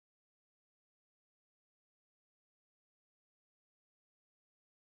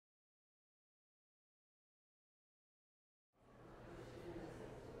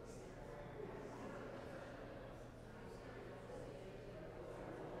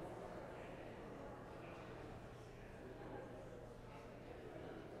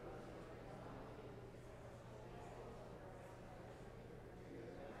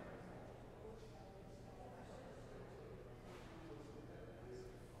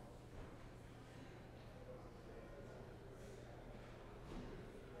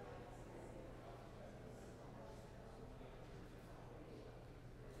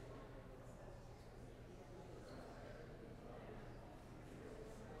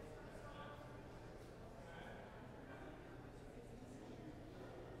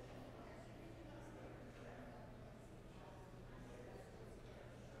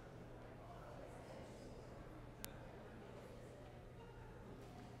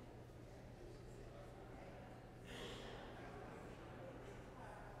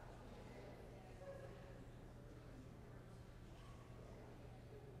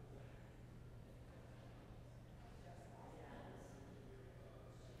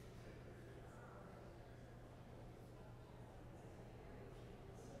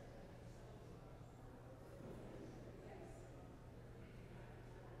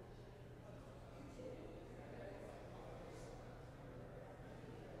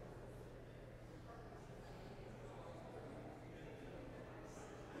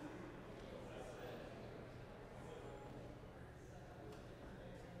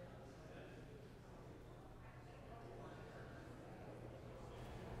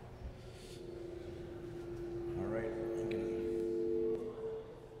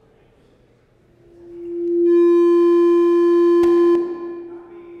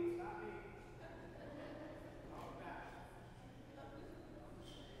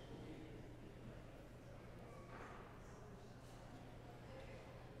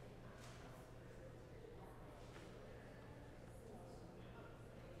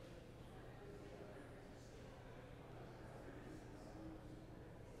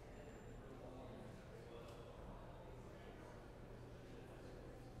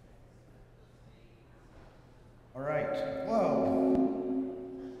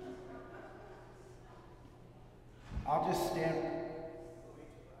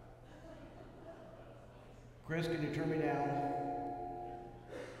Chris, can you turn me down?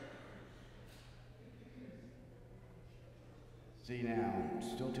 See now,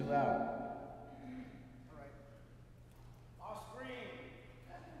 still too loud.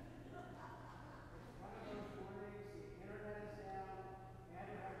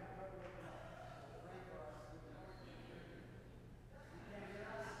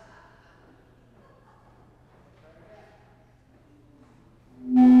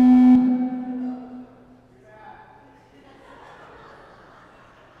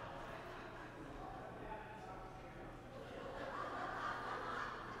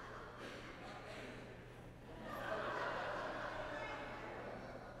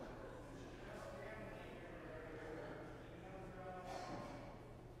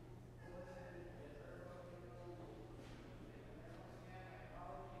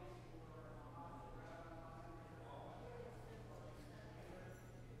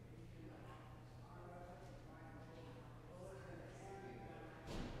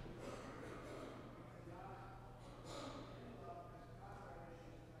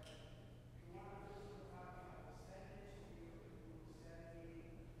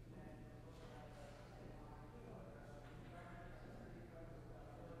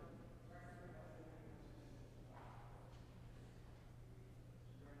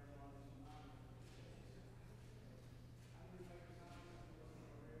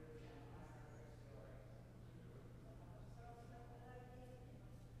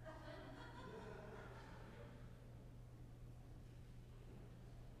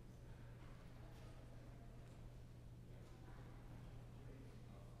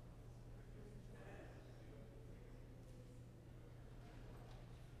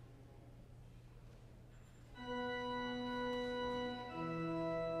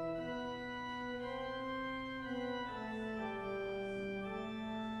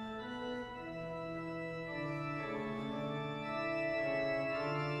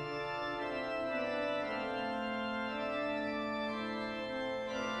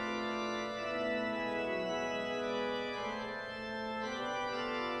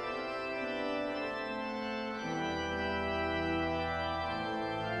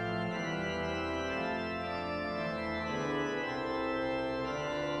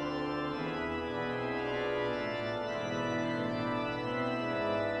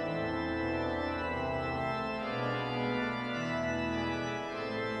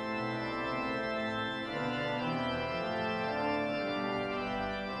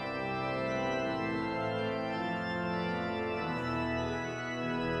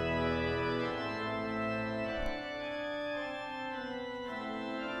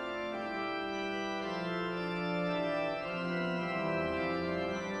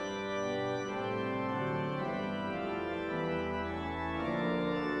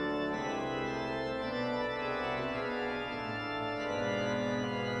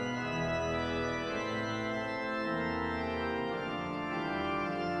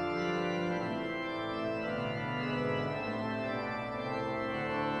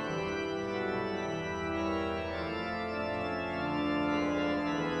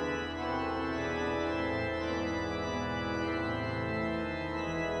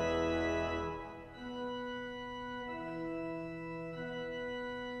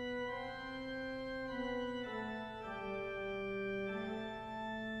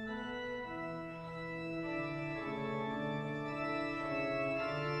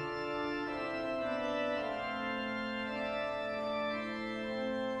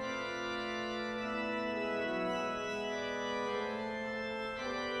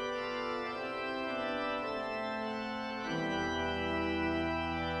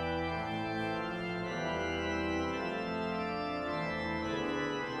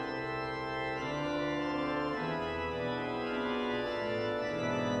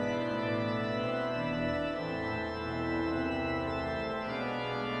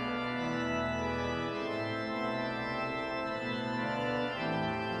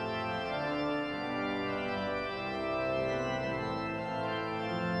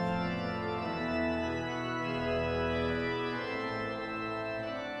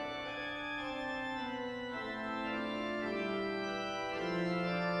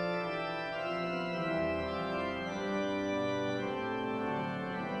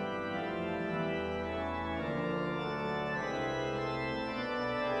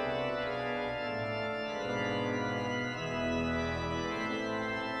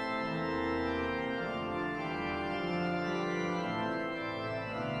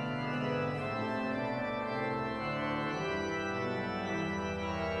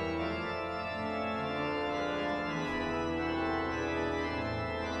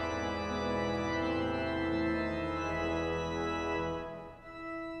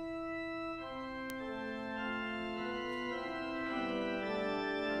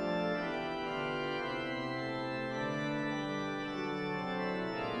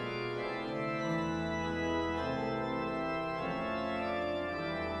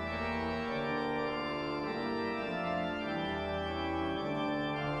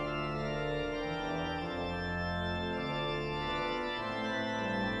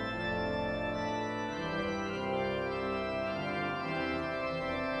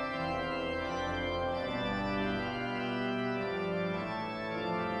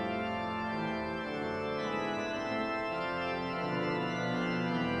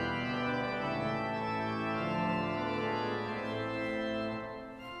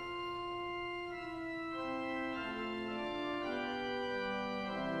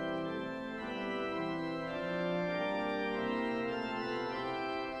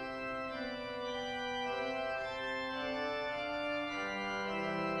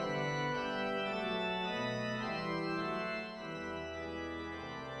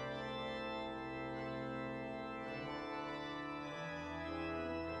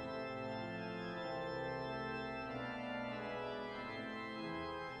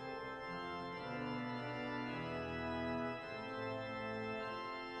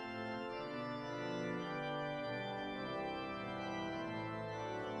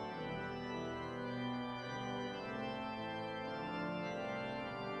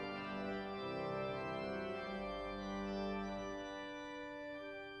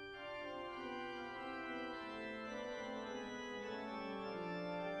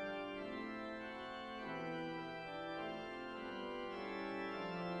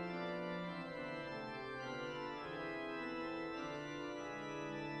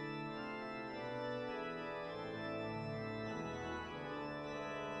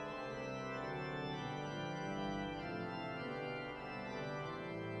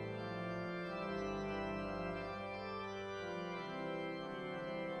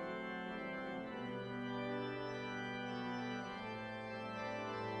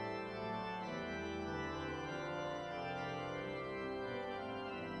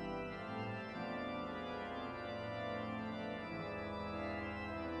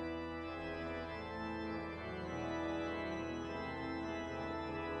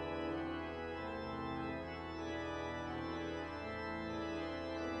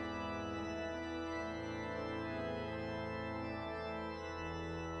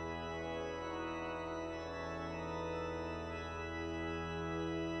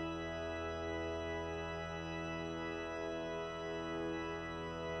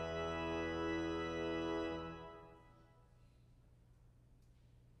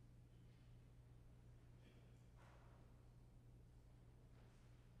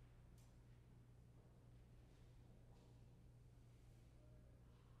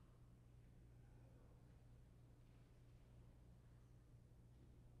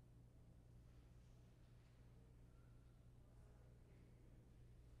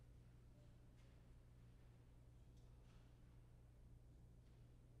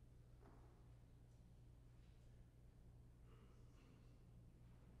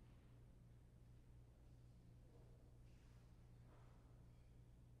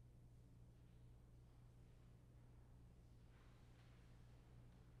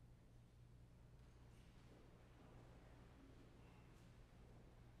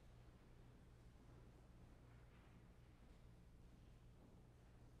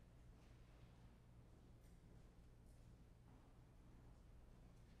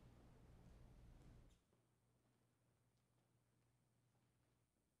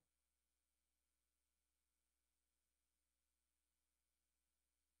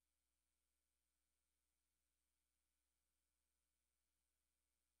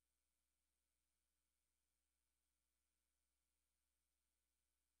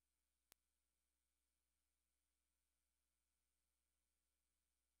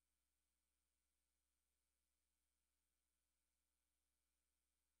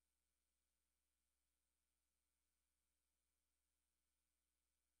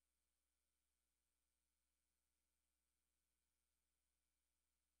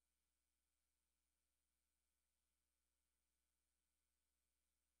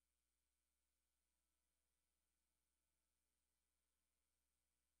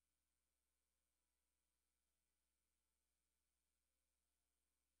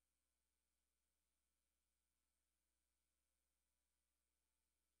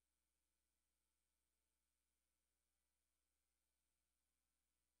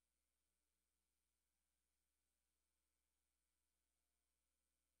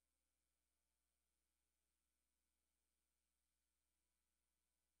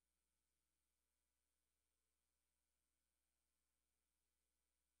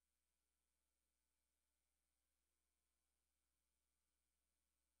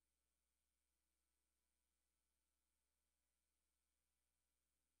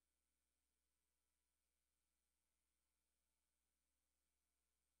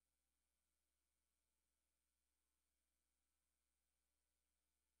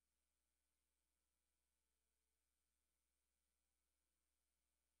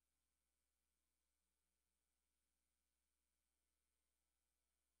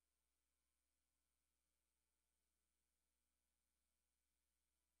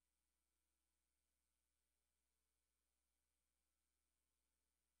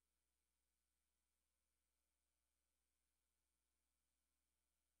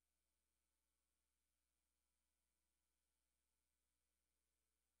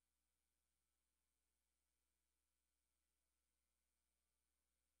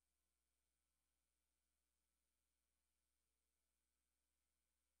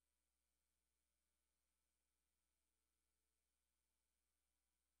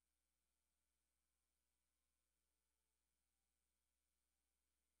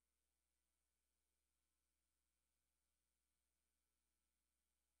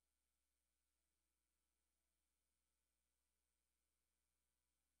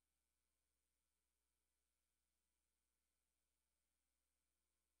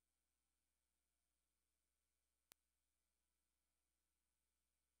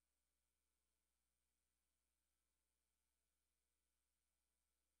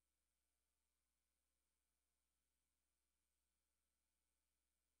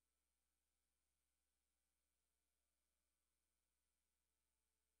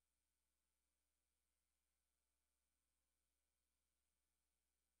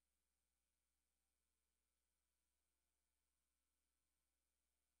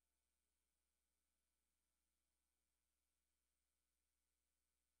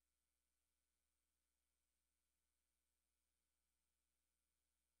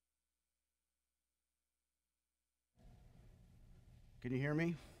 Can you hear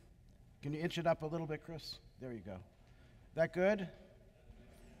me? Can you inch it up a little bit, Chris? There you go. That good?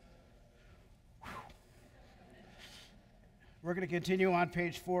 Whew. We're going to continue on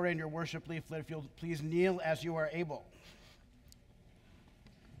page 4 in your worship leaflet. If you'll please kneel as you are able.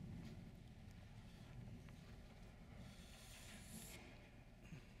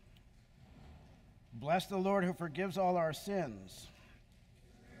 Bless the Lord who forgives all our sins.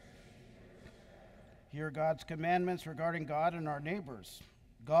 Hear God's commandments regarding God and our neighbors.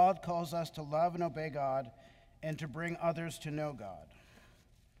 God calls us to love and obey God and to bring others to know God.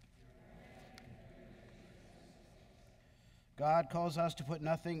 God calls us to put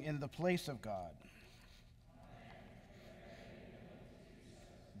nothing in the place of God.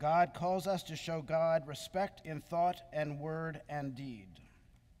 God calls us to show God respect in thought and word and deed.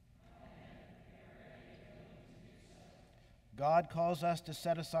 God calls us to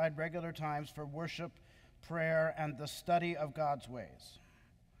set aside regular times for worship, prayer, and the study of God's ways.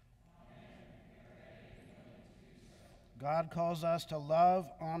 God calls us to love,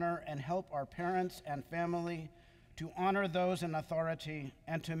 honor, and help our parents and family, to honor those in authority,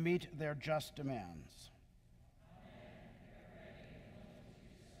 and to meet their just demands.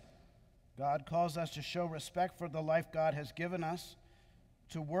 God calls us to show respect for the life God has given us,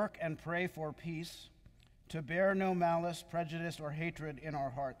 to work and pray for peace, to bear no malice, prejudice, or hatred in our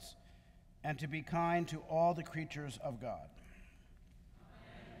hearts, and to be kind to all the creatures of God.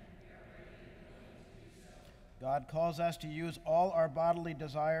 God calls us to use all our bodily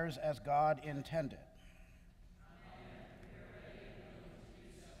desires as God intended.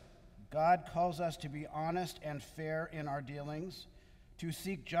 God calls us to be honest and fair in our dealings, to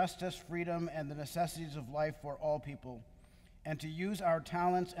seek justice, freedom, and the necessities of life for all people, and to use our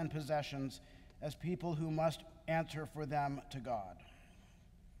talents and possessions as people who must answer for them to God.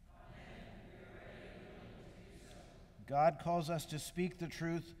 God calls us to speak the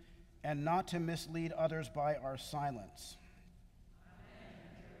truth and not to mislead others by our silence.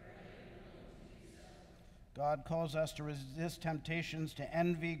 God calls us to resist temptations to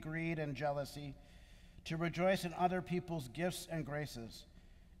envy, greed, and jealousy, to rejoice in other people's gifts and graces,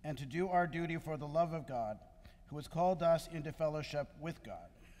 and to do our duty for the love of God, who has called us into fellowship with God.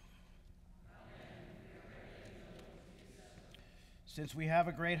 Since we have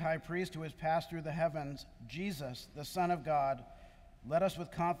a great high priest who has passed through the heavens, Jesus, the Son of God, let us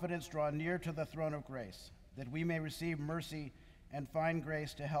with confidence draw near to the throne of grace, that we may receive mercy and find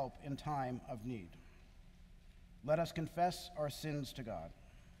grace to help in time of need. Let us confess our sins to God.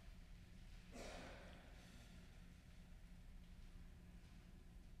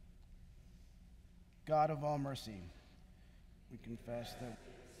 God of all mercy, we confess that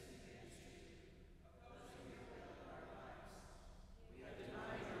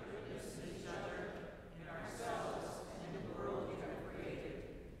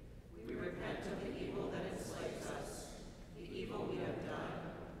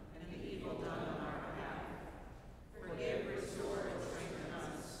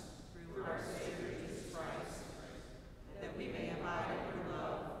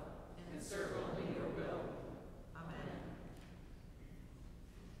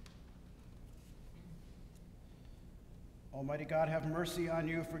Almighty God, have mercy on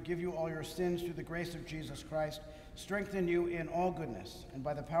you, forgive you all your sins through the grace of Jesus Christ, strengthen you in all goodness, and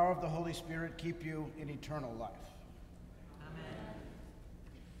by the power of the Holy Spirit keep you in eternal life.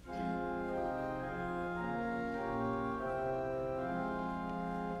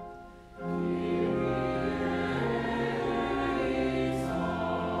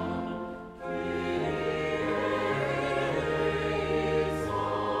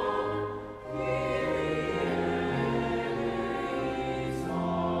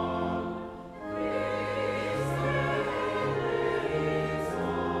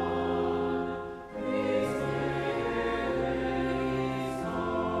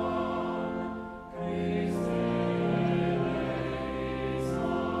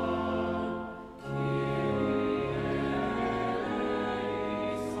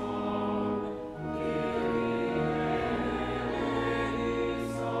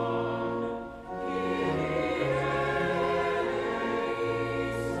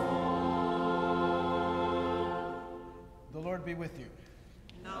 The Lord be with you.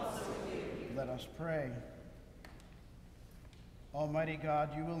 And also with you. Let us pray. Almighty God,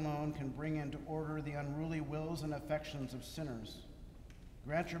 you alone can bring into order the unruly wills and affections of sinners.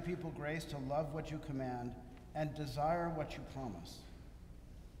 Grant your people grace to love what you command and desire what you promise,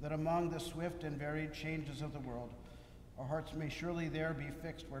 that among the swift and varied changes of the world, our hearts may surely there be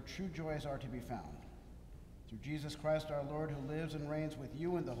fixed where true joys are to be found. Through Jesus Christ our Lord, who lives and reigns with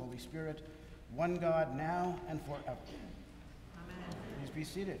you in the Holy Spirit, one God, now and forever. Amen. Please be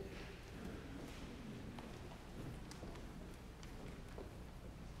seated.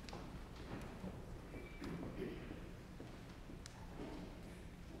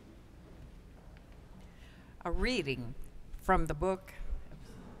 A reading from the book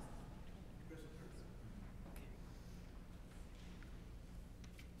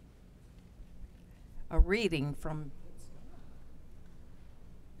a reading from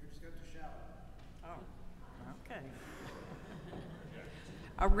You just got to shout. oh okay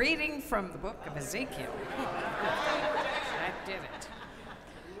a reading from the book of Ezekiel. That did it.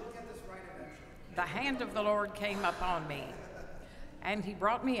 We'll get this right eventually. The hand of the Lord came upon me, and he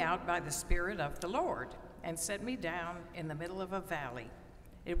brought me out by the Spirit of the Lord, and set me down in the middle of a valley.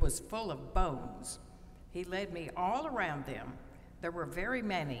 It was full of bones. He led me all around them. There were very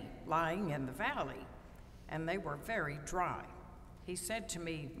many lying in the valley, and they were very dry. He said to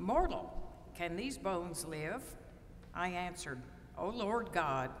me, "Mortal, can these bones live?" I answered, "O Lord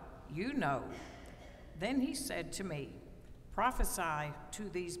God, you know." Then he said to me, "Prophesy to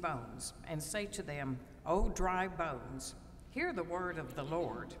these bones, and say to them, O dry bones, hear the word of the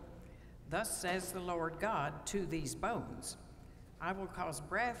Lord. Thus says the Lord God to these bones, I will cause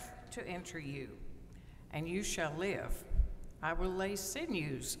breath to enter you, and you shall live. I will lay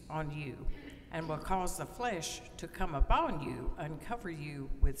sinews on you, and will cause the flesh to come upon you, and cover you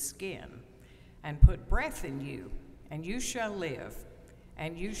with skin, and put breath in you, and you shall live,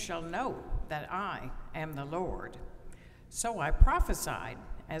 and you shall know that I am the Lord." So I prophesied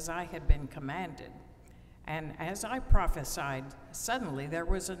as I had been commanded. And as I prophesied, suddenly there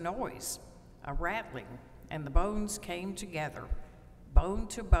was a noise, a rattling, and the bones came together, bone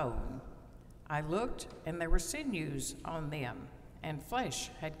to bone. I looked, and there were sinews on them, and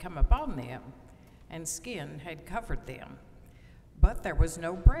flesh had come upon them, and skin had covered them, but there was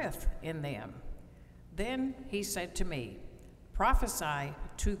no breath in them. Then he said to me, "Prophesy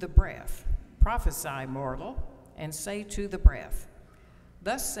to the breath. Prophesy, mortal, and say to the breath,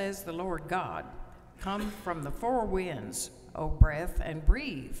 Thus says the Lord God, Come from the four winds, O breath, and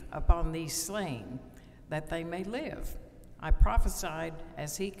breathe upon these slain, that they may live." I prophesied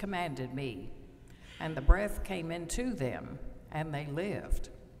as he commanded me, and the breath came into them, and they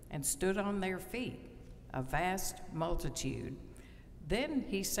lived, and stood on their feet, a vast multitude. Then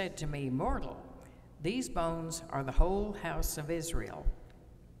he said to me, "Mortal, these bones are the whole house of Israel.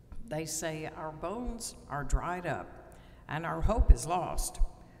 They say, Our bones are dried up, and our hope is lost.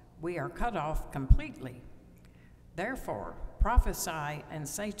 We are cut off completely. Therefore, prophesy and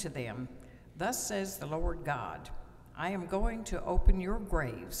say to them, Thus says the Lord God, I am going to open your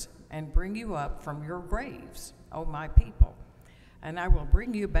graves and bring you up from your graves, O my people, and I will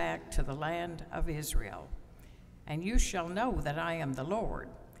bring you back to the land of Israel. And you shall know that I am the Lord,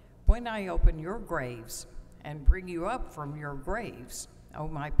 when I open your graves and bring you up from your graves, O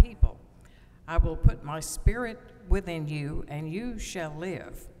my people. I will put my spirit within you, and you shall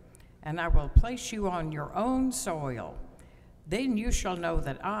live, and I will place you on your own soil. Then you shall know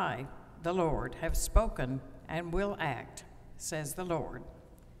that I, the Lord, have spoken and will act, says the Lord."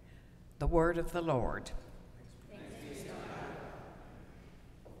 The word of the Lord.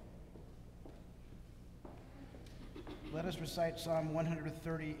 Let us recite Psalm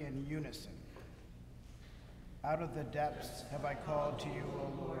 130 in unison. Out of the depths have I called to you,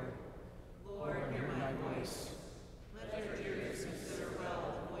 O Lord. Lord, hear my voice. Let your ears consider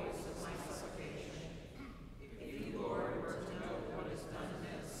well the voice of my supplication. If you, Lord, were to know what is done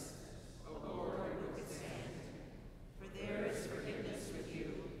amiss, O Lord, who could stand? For there is forgiveness with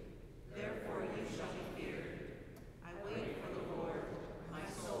you, therefore you shall be feared. I wait for the Lord, my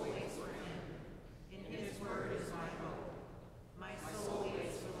soul waits for him. In his word is my hope. My soul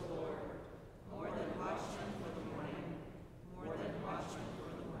waits for the Lord, more than watchmen for the morning, more than watchmen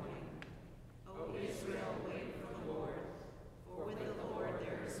for the morning. O Israel, wait for the Lord, for with the Lord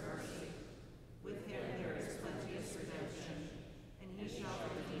there is mercy. With him there is plenteous redemption, and he shall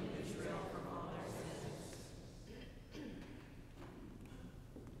redeem Israel from all their sins.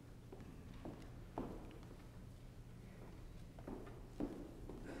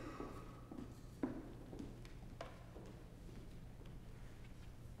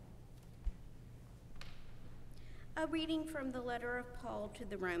 A reading from the letter of Paul to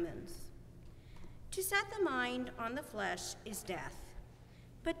the Romans. To set the mind on the flesh is death,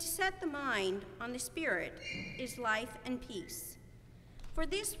 but to set the mind on the Spirit is life and peace. For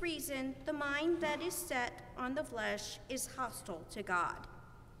this reason, the mind that is set on the flesh is hostile to God.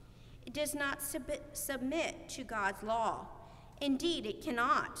 It does not submit to God's law. Indeed, it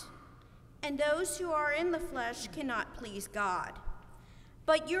cannot. And those who are in the flesh cannot please God.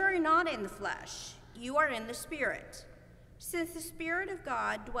 But you are not in the flesh, you are in the Spirit. since the Spirit of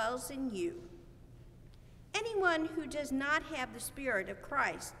God dwells in you. Anyone who does not have the Spirit of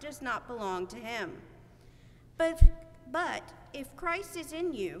Christ does not belong to him. But if Christ is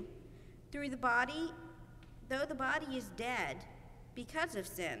in you, though the body is dead because of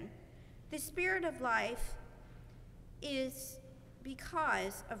sin, the Spirit of life is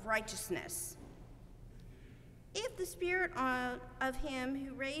because of righteousness. If the Spirit of him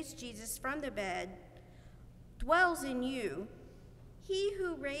who raised Jesus from the dead dwells in you, he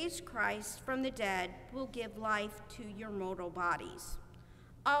who raised Christ from the dead will give life to your mortal bodies,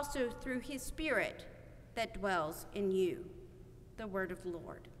 also through his Spirit that dwells in you. The word of the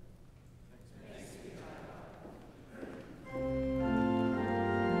Lord. Thanks be to God.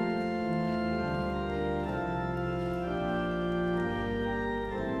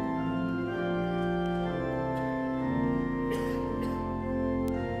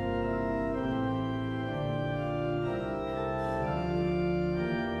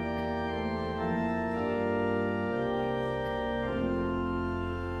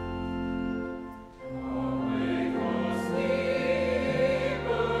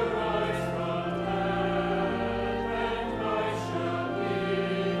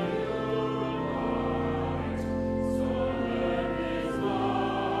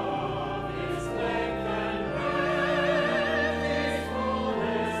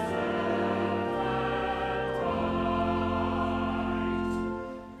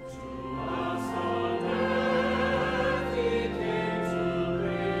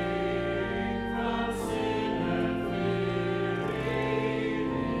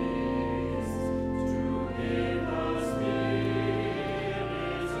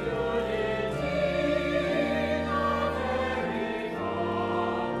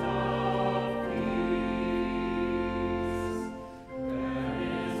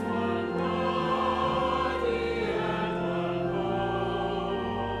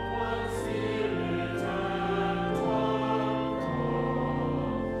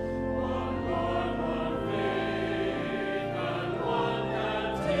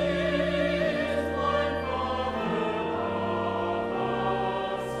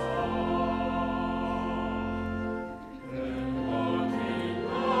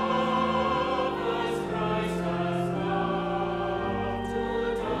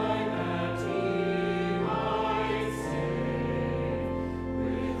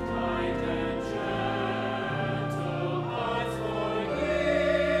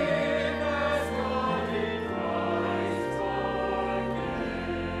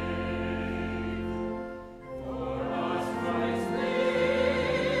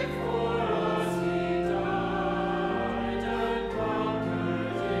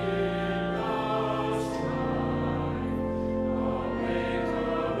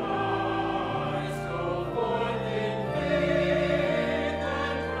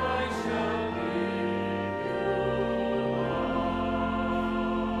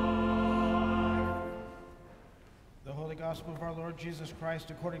 Gospel of our Lord Jesus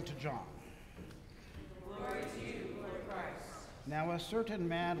Christ according to John. Glory to you, Lord Christ. Now a certain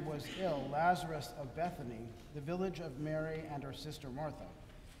man was ill, Lazarus of Bethany, the village of Mary and her sister Martha.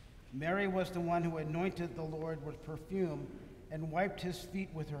 Mary was the one who anointed the Lord with perfume and wiped his feet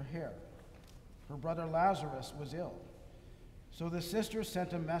with her hair. Her brother Lazarus was ill. So the sisters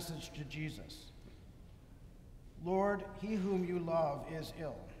sent a message to Jesus. Lord, he whom you love is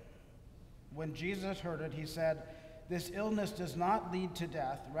ill. When Jesus heard it, he said, this illness does not lead to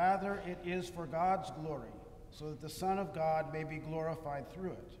death. Rather, it is for God's glory, so that the Son of God may be glorified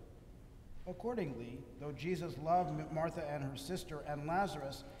through it. Accordingly, though Jesus loved Martha and her sister and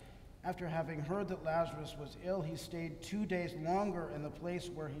Lazarus, after having heard that Lazarus was ill, he stayed 2 days longer in the place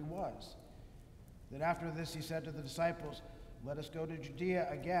where he was. Then after this he said to the disciples, let us go to Judea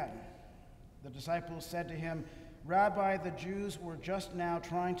again. The disciples said to him, Rabbi, the Jews were just now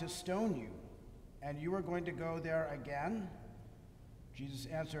trying to stone you, and you are going to go there again? Jesus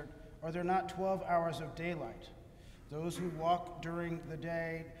answered, are there not 12 hours of daylight? Those who walk during the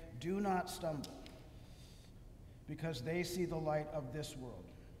day do not stumble, because they see the light of this world.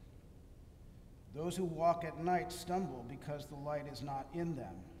 Those who walk at night stumble because the light is not in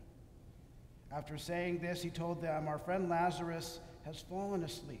them. After saying this, he told them, our friend Lazarus has fallen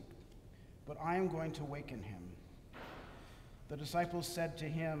asleep, but I am going to waken him. The disciples said to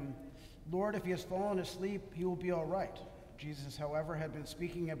him, Lord, if he has fallen asleep, he will be all right. Jesus, however, had been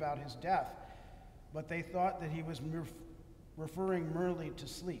speaking about his death, but they thought that he was referring merely to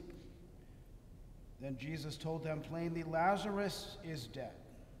sleep. Then Jesus told them plainly, Lazarus is dead.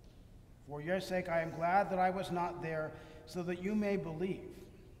 For your sake I am glad that I was not there, so that you may believe.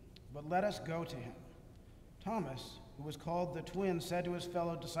 But let us go to him. Thomas, who was called the twin, said to his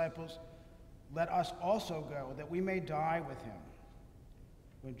fellow disciples, "Let us also go, that we may die with him."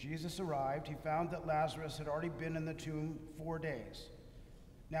 When Jesus arrived, he found that Lazarus had already been in the tomb 4 days.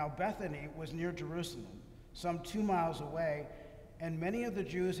 Now Bethany was near Jerusalem, some 2 miles away, and many of the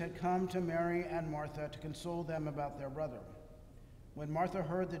Jews had come to Mary and Martha to console them about their brother. When Martha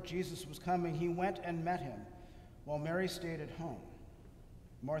heard that Jesus was coming, he went and met him, while Mary stayed at home.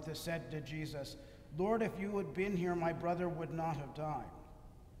 Martha said to Jesus, "Lord, if you had been here, my brother would not have died.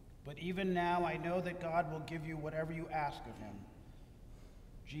 But even now I know that God will give you whatever you ask of him."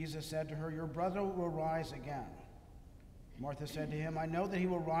 Jesus said to her, "Your brother will rise again." Martha said to him, "I know that he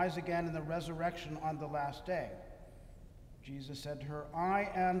will rise again in the resurrection on the last day." Jesus said to her, "I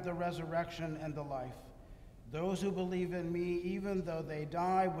am the resurrection and the life. Those who believe in me, even though they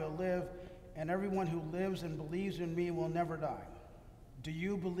die, will live, and everyone who lives and believes in me will never die. Do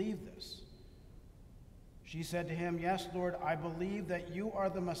you believe this?" She said to him, "Yes, Lord, I believe that you are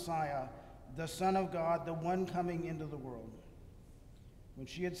the Messiah, the Son of God, the one coming into the world." When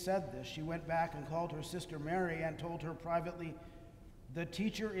she had said this, she went back and called her sister Mary and told her privately, "The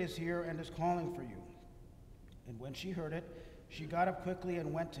teacher is here and is calling for you." And when she heard it, she got up quickly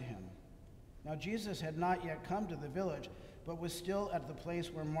and went to him. Now Jesus had not yet come to the village, but was still at the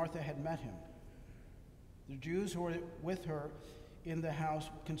place where Martha had met him. The Jews who were with her in the house,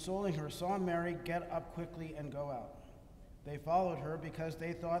 consoling her, saw Mary get up quickly and go out. They followed her because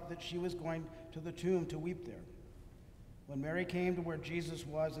they thought that she was going to the tomb to weep there. When Mary came to where Jesus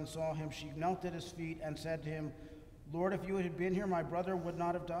was and saw him, she knelt at his feet and said to him, "Lord, if you had been here, my brother would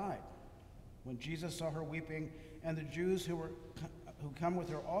not have died." When Jesus saw her weeping, and the Jews who come with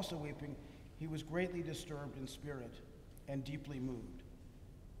her also weeping, he was greatly disturbed in spirit and deeply moved.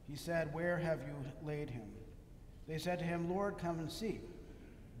 He said, "Where have you laid him?" They said to him, "Lord, come and see."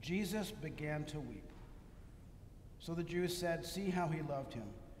 Jesus began to weep. So the Jews said, "See how he loved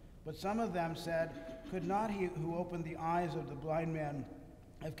him." But some of them said, "Could not he who opened the eyes of the blind man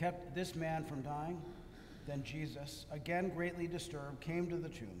have kept this man from dying?" Then Jesus, again greatly disturbed, came to the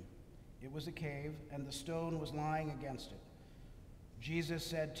tomb. It was a cave, and the stone was lying against it. Jesus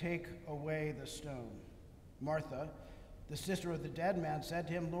said, "Take away the stone." Martha, the sister of the dead man, said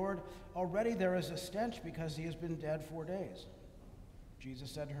to him, "Lord, already there is a stench because he has been dead 4 days." Jesus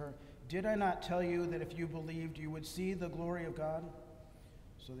said to her, "Did I not tell you that if you believed, you would see the glory of God?"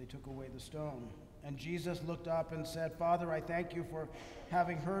 So they took away the stone. And Jesus looked up and said, "Father, I thank you for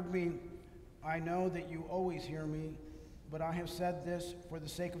having heard me. I know that you always hear me, but I have said this for the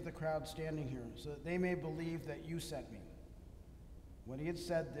sake of the crowd standing here, so that they may believe that you sent me." When he had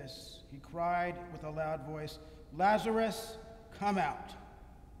said this, he cried with a loud voice, "Lazarus, come out."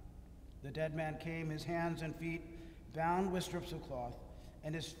 The dead man came, his hands and feet bound with strips of cloth,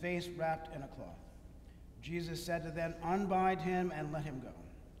 and his face wrapped in a cloth. Jesus said to them, "Unbind him and let him go."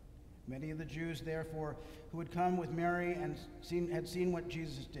 Many of the Jews, therefore, who had come with Mary and had seen what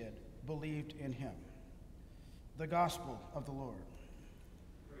Jesus did, believed in him. The Gospel of the Lord.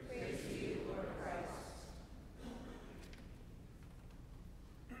 Praise to you, Lord Christ.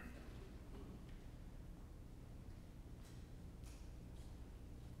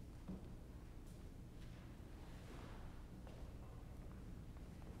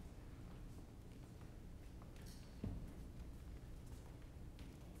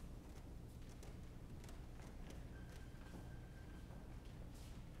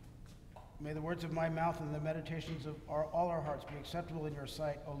 May the words of my mouth and the meditations of all our hearts be acceptable in your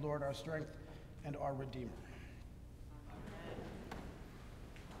sight, O Lord, our strength and our Redeemer.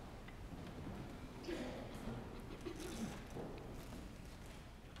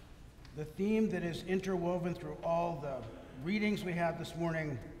 The theme that is interwoven through all the readings we have this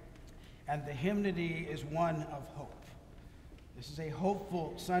morning and the hymnody is one of hope. This is a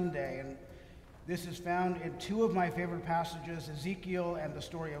hopeful Sunday, and this is found in two of my favorite passages, Ezekiel and the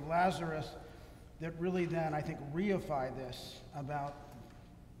story of Lazarus, that really then, I think, reify this about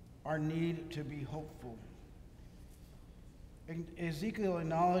our need to be hopeful. And Ezekiel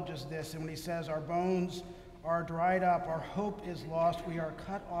acknowledges this, and when he says, "Our bones are dried up, our hope is lost, we are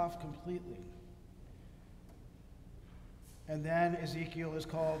cut off completely." And then Ezekiel is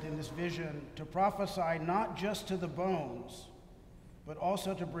called in this vision to prophesy not just to the bones, but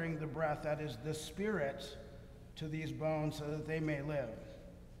also to bring the breath, that is, the spirit, to these bones so that they may live.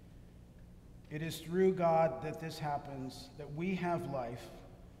 It is through God that this happens, that we have life,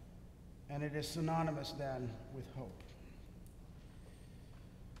 and it is synonymous then with hope.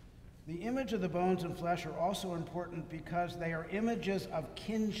 The image of the bones and flesh are also important because they are images of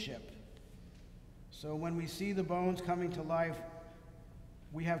kinship. So when we see the bones coming to life,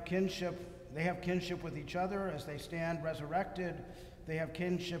 We have kinship, they have kinship with each other as they stand resurrected. They have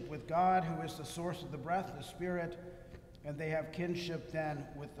kinship with God, who is the source of the breath, the Spirit, and they have kinship then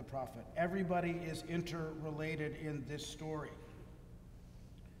with the prophet. Everybody is interrelated in this story.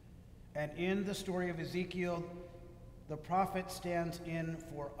 And in the story of Ezekiel, the prophet stands in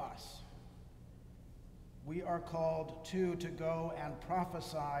for us. We are called to go and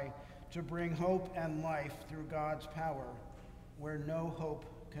prophesy, to bring hope and life through God's power where no hope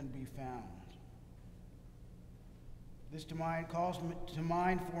can be found. This calls to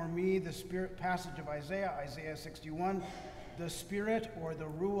mind for me the Spirit passage of Isaiah 61. The Spirit, or the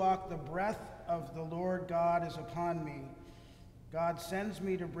Ruach, the breath of the Lord God is upon me. God sends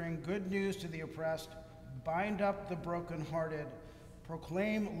me to bring good news to the oppressed, bind up the brokenhearted,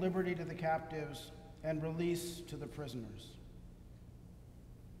 proclaim liberty to the captives, and release to the prisoners.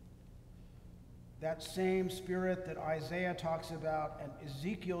 That same Spirit that Isaiah talks about and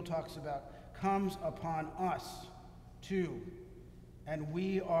Ezekiel talks about comes upon us too, and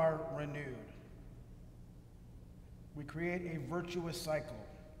we are renewed. We create a virtuous cycle.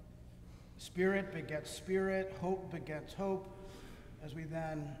 Spirit begets spirit, hope begets hope, as we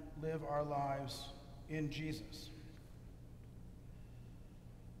then live our lives in Jesus.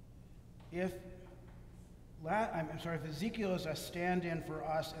 If Ezekiel is a stand-in for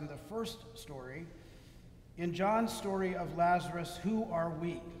us in the first story, in John's story of Lazarus, who are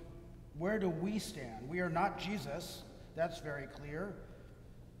we? Where do we stand? We are not Jesus, that's very clear.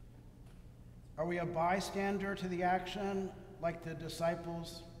 Are we a bystander to the action, like the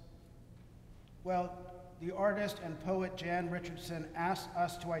disciples? Well, the artist and poet Jan Richardson asks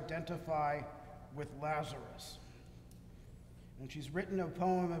us to identify with Lazarus. And she's written a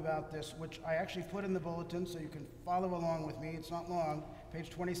poem about this, which I actually put in the bulletin so you can follow along with me. It's not long. Page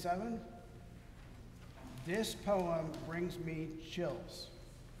 27. This poem brings me chills,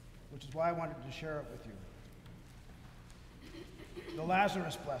 which is why I wanted to share it with you. The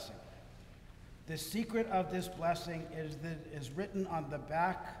Lazarus blessing. The secret of this blessing is written on the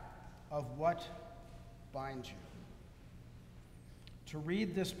back of what binds you. To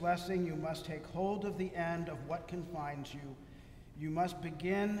read this blessing, you must take hold of the end of what confines you. You must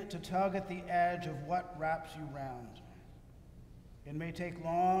begin to tug at the edge of what wraps you round. It may take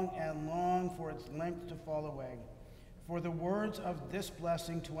long and long for its length to fall away, for the words of this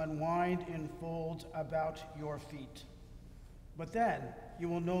blessing to unwind in folds about your feet. But then you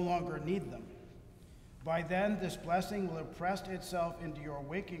will no longer need them. By then, this blessing will have pressed itself into your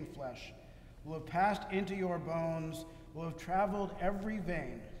waking flesh, will have passed into your bones, will have traveled every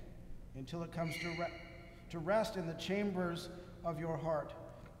vein until it comes to rest in the chambers of your heart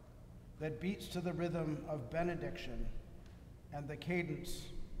that beats to the rhythm of benediction and the cadence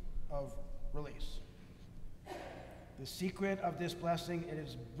of release. The secret of this blessing, it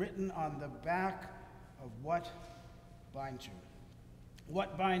is written on the back of what binds you.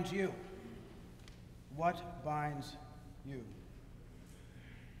 What binds you? What binds you?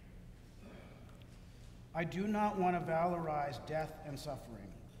 I do not want to valorize death and suffering.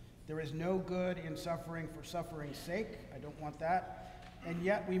 There is no good in suffering for suffering's sake. I don't want that. And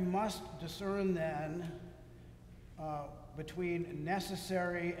yet we must discern then between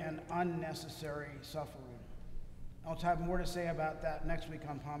necessary and unnecessary suffering. I'll have more to say about that next week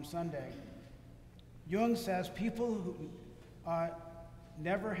on Palm Sunday. Jung says people who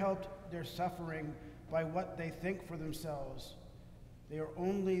never helped their suffering by what they think for themselves. They are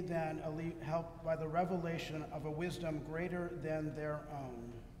only then helped by the revelation of a wisdom greater than their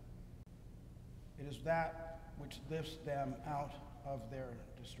own. It is that which lifts them out of their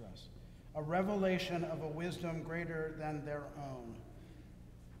distress. A revelation of a wisdom greater than their own.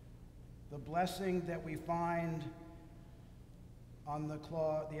 The blessing that we find on the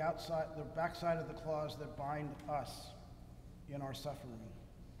claw, the backside of the claws that bind us in our suffering.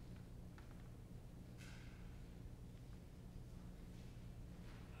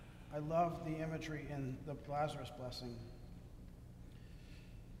 I love the imagery in the Lazarus blessing.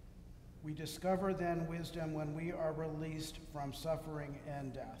 We discover then wisdom when we are released from suffering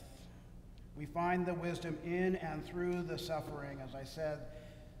and death. We find the wisdom in and through the suffering, as I said,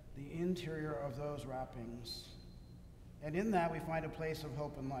 the interior of those wrappings. And in that we find a place of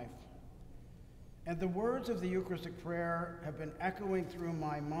hope and life. And the words of the Eucharistic prayer have been echoing through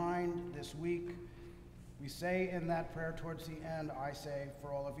my mind this week. We say in that prayer towards the end, I say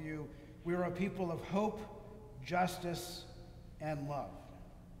for all of you, we are a people of hope, justice, and love,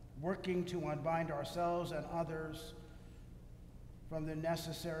 working to unbind ourselves and others from the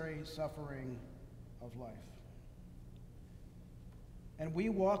necessary suffering of life. And we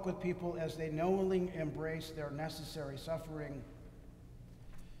walk with people as they knowingly embrace their necessary suffering,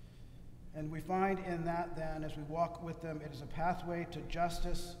 And we find in that then, as we walk with them, it is a pathway to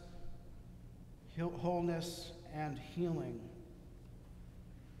justice, wholeness, and healing.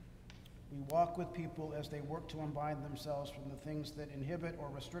 We walk with people as they work to unbind themselves from the things that inhibit or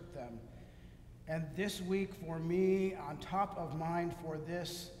restrict them. And this week for me, on top of mind for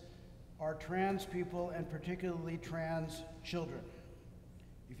this, are trans people and particularly trans children.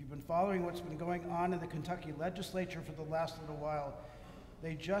 If you've been following what's been going on in the Kentucky legislature for the last little while,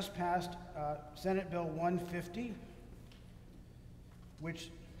 they just passed Senate Bill 150,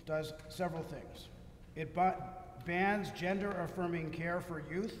 which does several things. It bans gender-affirming care for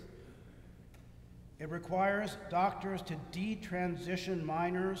youth. It requires doctors to detransition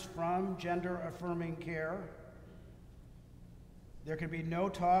minors from gender-affirming care. There can be no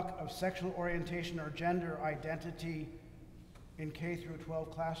talk of sexual orientation or gender identity in K through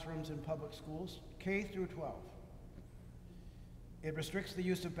 12 classrooms in public schools. K through 12. It restricts the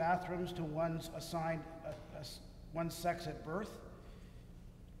use of bathrooms to one's assigned one's sex at birth,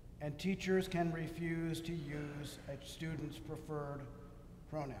 and teachers can refuse to use a student's preferred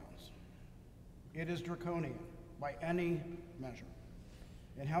pronouns. It is draconian by any measure.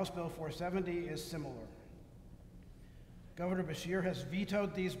 And House Bill 470 is similar. Governor Beshear has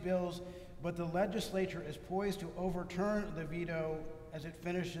vetoed these bills, but the legislature is poised to overturn the veto as it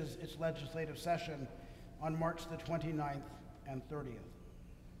finishes its legislative session on March the 29th and 30th.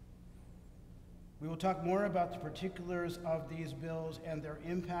 We will talk more about the particulars of these bills and their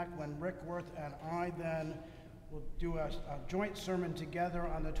impact when Rick Worth and I then will do a joint sermon together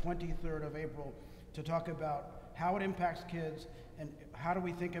on the 23rd of April to talk about how it impacts kids and how do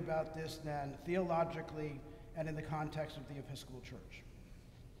we think about this then theologically and in the context of the Episcopal Church.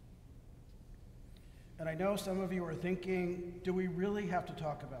 And I know some of you are thinking, do we really have to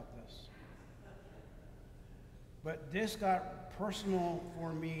talk about this? But this got personal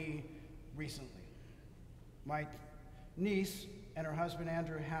for me recently. My niece and her husband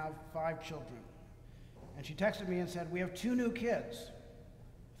Andrew have 5 children. And she texted me and said, we have 2 new kids.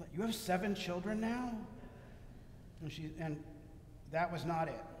 I thought, you have 7 children now? And that was not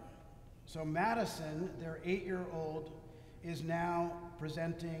it. So Madison, their 8-year-old, is now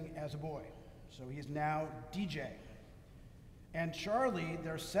presenting as a boy. So he's now DJ. And Charlie,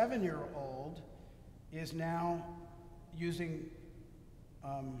 their 7-year-old, is now using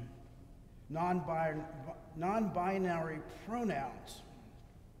non-binary pronouns.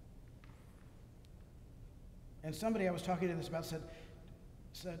 And somebody I was talking to this about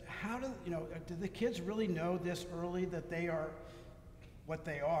said, how do the kids really know this early that they are what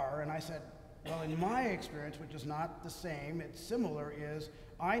they are? And I said, well, in my experience, which is not the same, it's similar, is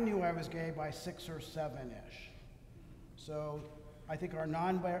I knew I was gay by 6 or 7-ish. So I think our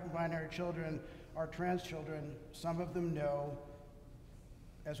non-binary children, our trans children, some of them know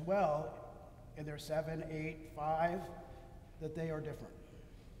as well in their 7, 8, 5 that they are different.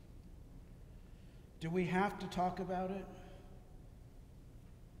 Do we have to talk about it?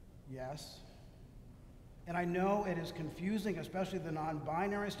 Yes. And I know it is confusing, especially the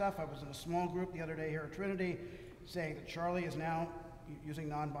non-binary stuff. I was in a small group the other day here at Trinity saying that Charlie is now using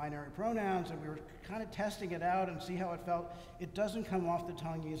non-binary pronouns, and we were kind of testing it out and see how it felt. It doesn't come off the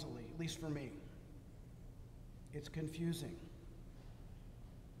tongue easily, at least for me. It's confusing.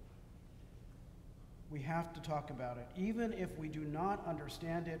 We have to talk about it. Even if we do not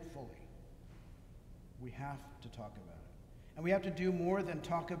understand it fully, we have to talk about it. And we have to do more than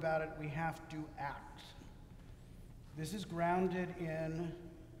talk about it, we have to act. This is grounded in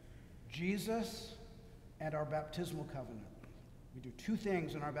Jesus and our baptismal covenant. We do 2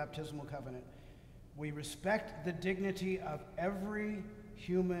 things in our baptismal covenant. We respect the dignity of every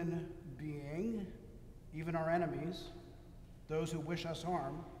human being, even our enemies, those who wish us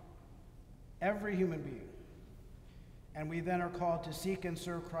harm, every human being. And we then are called to seek and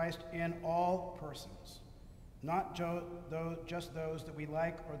serve Christ in all persons, not just those that we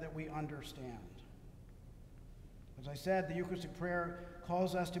like or that we understand. As I said, the Eucharistic prayer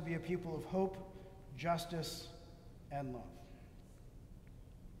calls us to be a people of hope, justice, and love.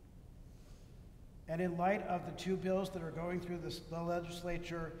 And in light of the 2 bills that are going through the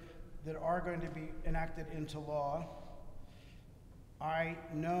legislature that are going to be enacted into law, I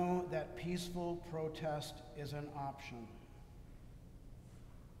know that peaceful protest is an option.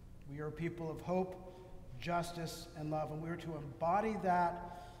 We are a people of hope, justice, and love, and we are to embody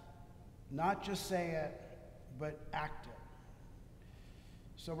that, not just say it, but act it.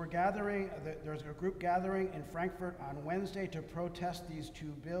 So we're gathering, there's a group gathering in Frankfurt on Wednesday to protest these 2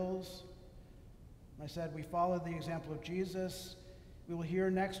 bills. I said we follow the example of Jesus. We will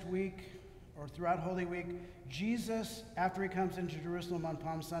hear next week, or throughout Holy Week, Jesus, after he comes into Jerusalem on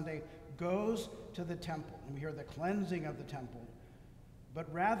Palm Sunday, goes to the temple. And we hear the cleansing of the temple. But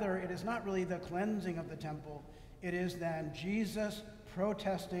rather, it is not really the cleansing of the temple. It is then Jesus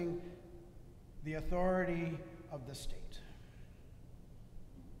protesting the authority of the state.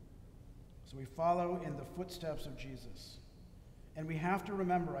 So we follow in the footsteps of Jesus. And we have to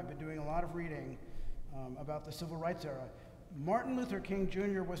remember, I've been doing a lot of reading about the civil rights era. Martin Luther King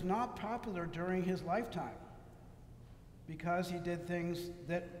Jr. was not popular during his lifetime because he did things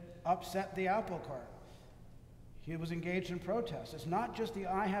that upset the apple cart. He was engaged in protest. It's not just the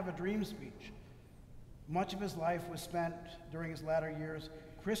I have a dream speech. Much of his life was spent during his latter years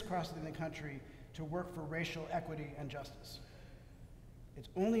crisscrossing the country to work for racial equity and justice. It's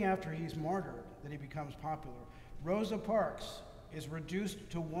only after he's martyred that he becomes popular. Rosa Parks is reduced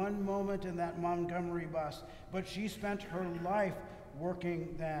to one moment in that Montgomery bus, but she spent her life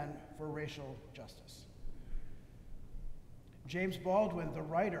working then for racial justice. James Baldwin, the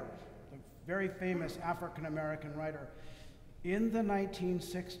writer, the very famous African-American writer, in the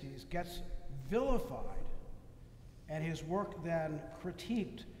 1960s gets vilified and his work then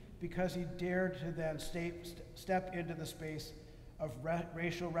critiqued because he dared to then step into the space of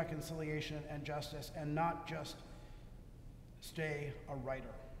racial reconciliation and justice and not just stay a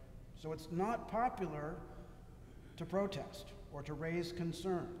writer. So it's not popular to protest or to raise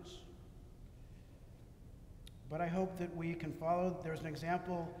concerns. But I hope that we can follow. There's an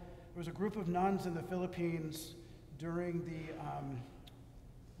example. There was a group of nuns in the Philippines during the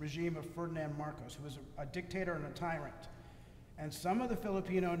regime of Ferdinand Marcos, who was a dictator and a tyrant. And some of the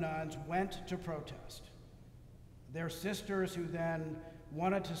Filipino nuns went to protest. Their sisters who then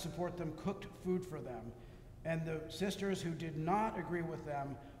wanted to support them cooked food for them. And the sisters who did not agree with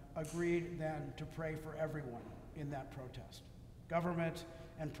them agreed then to pray for everyone in that protest, government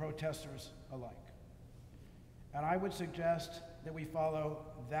and protesters alike. And I would suggest that we follow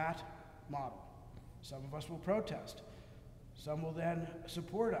that model. Some of us will protest. Some will then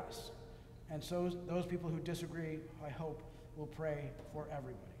support us. And so those people who disagree, I hope, will pray for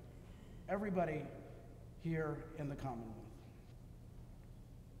everybody. Everybody here in the Commonwealth.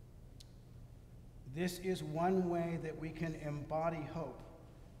 This is one way that we can embody hope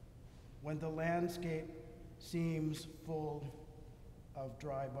when the landscape seems full of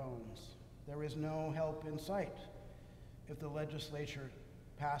dry bones. There is no help in sight if the legislature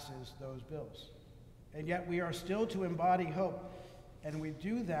passes those bills. And yet we are still to embody hope. And we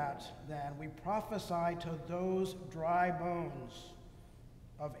do that, then we prophesy to those dry bones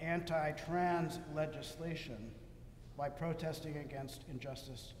of anti-trans legislation by protesting against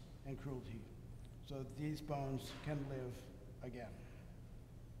injustice and cruelty, so that these bones can live again.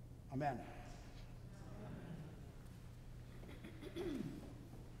 Amen.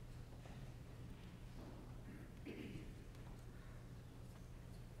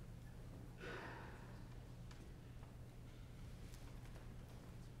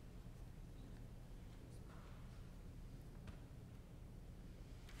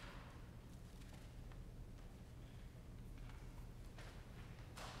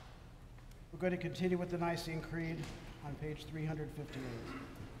 We're going to continue with the Nicene Creed on page 358.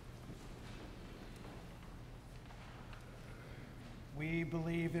 We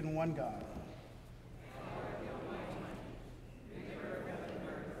believe in one God,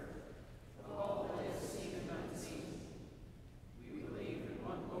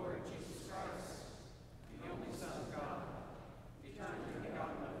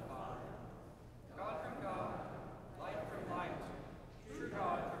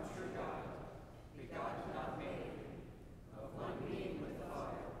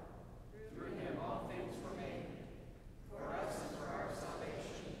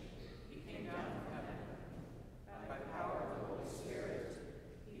 He came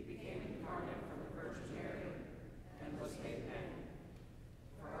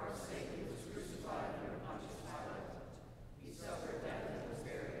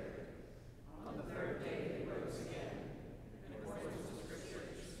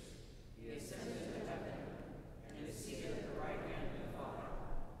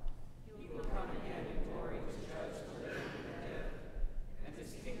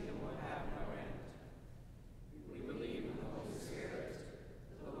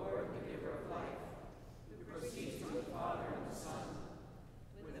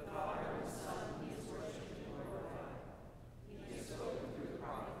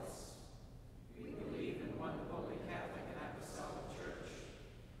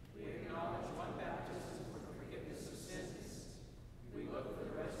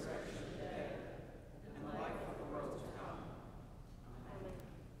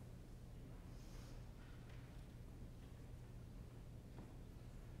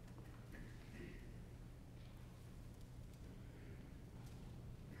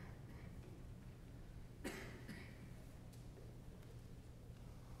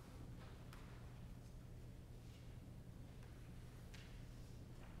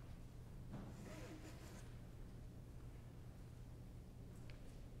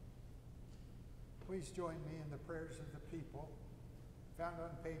Please join me in the prayers of the people, found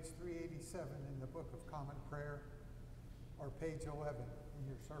on page 387 in the Book of Common Prayer, or page 11 in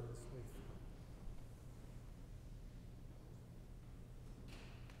your service leaf.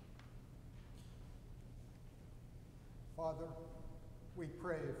 Father, we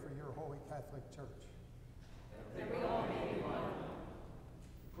pray for your Holy Catholic Church. That we all may be one.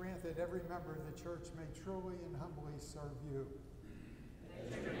 Grant that every member of the church may truly and humbly serve you.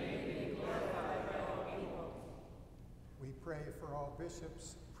 That your name be glorified by all people. We pray for all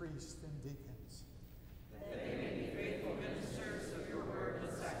bishops, priests, and deacons. That they may be faithful ministers of your word and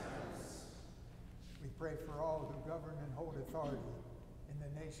sacraments. We pray for all who govern and hold authority in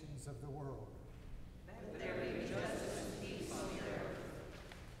the nations of the world. That there be justice and peace on the earth.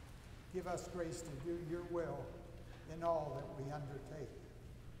 Give us grace to do your will in all that we undertake.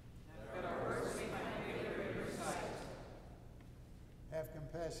 That our works may find favor in your sight. Have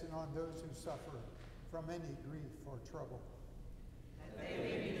compassion on those who suffer from any grief or trouble. That they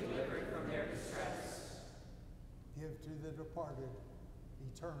may be delivered from their distress. Give to the departed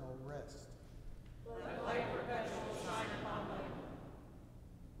eternal rest. Let light perpetual shine upon them.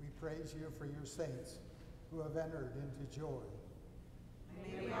 We praise you for your saints who have entered into joy.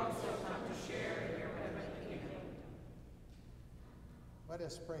 May we also come to share in your heavenly kingdom. Let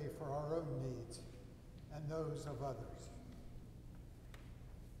us pray for our own needs and those of others.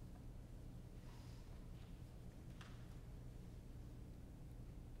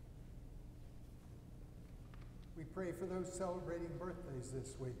 We pray for those celebrating birthdays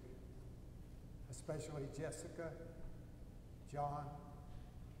this week, especially Jessica, John,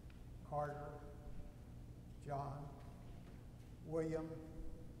 Carter, John, William,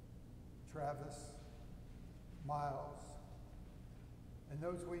 Travis, Miles, and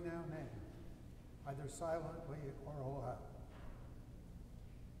those we now name, either silently or aloud.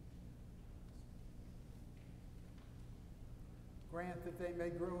 Grant that they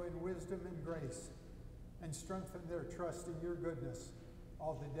may grow in wisdom and grace and strengthen their trust in your goodness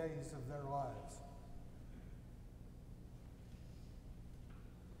all the days of their lives.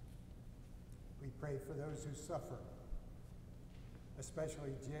 We pray for those who suffer,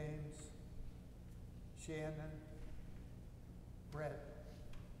 especially James, Shannon, Brett,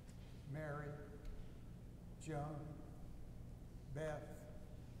 Mary, Joan, Beth,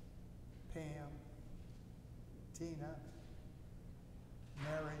 Pam, Tina,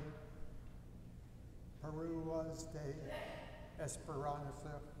 Mary, Perulas de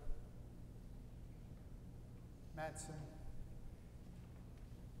Esperanza, Matson,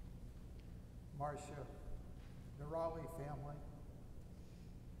 Marcia, the Raleigh family,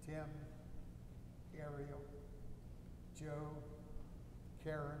 Tim, Ariel, Joe,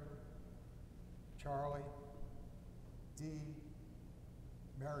 Karen, Charlie, Dee,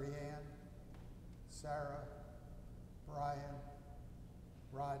 Marianne, Sarah, Brian,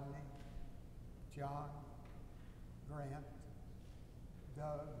 Rodney, John, Grant,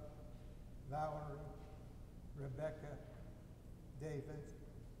 Doug, Valerie, Rebecca, David,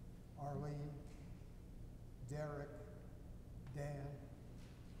 Arlene, Derek, Dan,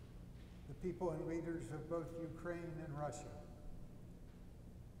 the people and leaders of both Ukraine and Russia,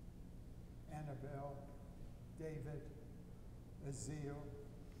 Annabelle, David, Azil,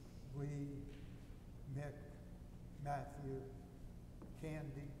 Lee, Mick, Matthew,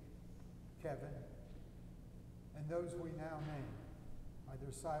 Candy, Kevin, and those we now name,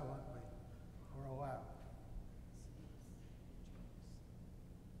 either silently or aloud.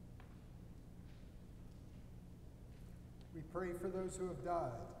 We pray for those who have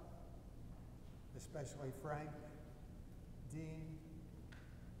died, especially Frank, Dean,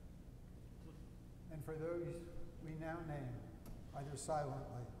 and for those we now name, either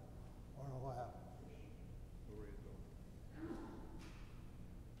silently or aloud.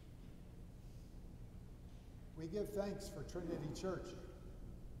 We give thanks for Trinity Church.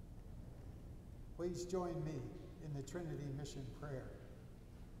 Please join me in the Trinity Mission Prayer.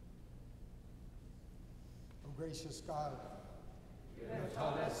 O gracious God, You have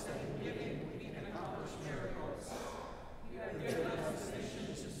taught us that in giving we can accomplish miracles. You have given us the mission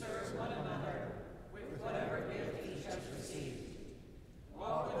to serve one another with whatever gift each has received.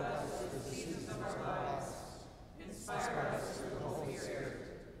 Walk with us through the seasons of our lives. Inspire us through the Holy Spirit.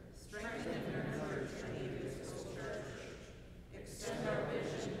 Strengthen and nourish your musical church. Extend our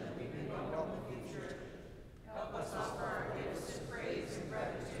vision that we may welcome the future. Help us offer our gifts in praise and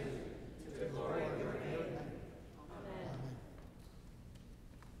gratitude to the glory of your name. Amen.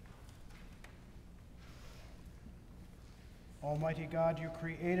 Almighty God, you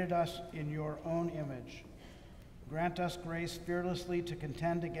created us in your own image. Grant us grace fearlessly to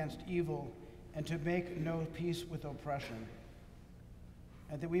contend against evil and to make no peace with oppression.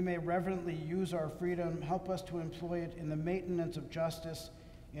 And that we may reverently use our freedom, help us to employ it in the maintenance of justice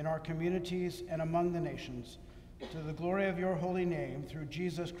in our communities and among the nations, to the glory of your holy name, through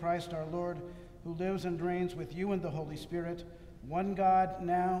Jesus Christ our Lord, who lives and reigns with you in the Holy Spirit, one God,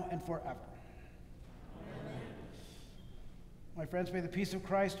 now and forever. Amen. My friends, may the peace of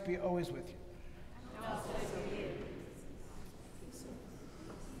Christ be always with you. And also with you.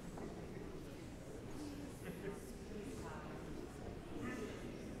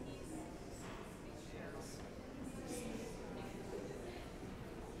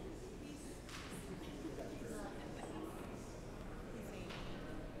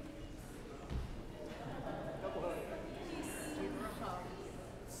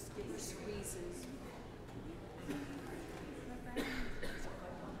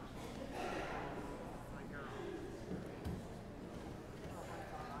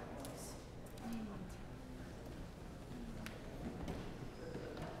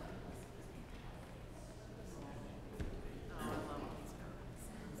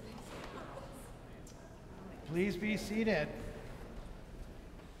 Please be seated.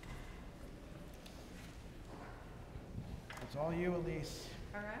 It's all you, Elise.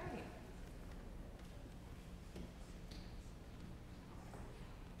 All right.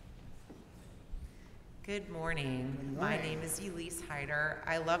 Good morning. Good My morning. name is Elise Hyder.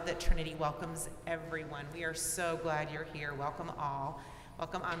 I love that Trinity welcomes everyone. We are so glad you're here. Welcome all.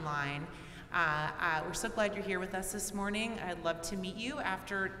 Welcome online. We're so glad you're here with us this morning. I'd love to meet you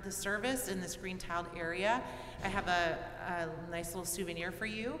after the service in this green tiled area. I have a nice little souvenir for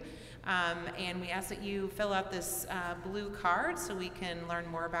you. And we ask that you fill out this blue card so we can learn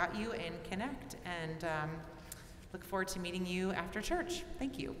more about you and connect. And look forward to meeting you after church.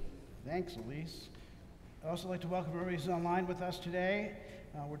 Thank you. Thanks, Elise. I'd also like to welcome everybody who's online with us today.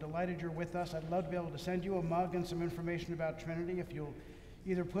 We're delighted you're with us. I'd love to be able to send you a mug and some information about Trinity. If you'll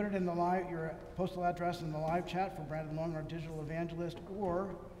either put it in the your postal address in the live chat for Brandon Long, our digital evangelist,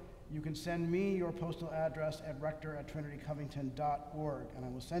 or you can send me your postal address at rector@trinitycovington.org, and I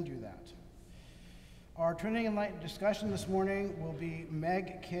will send you that. Our Trinity Enlightened discussion this morning will be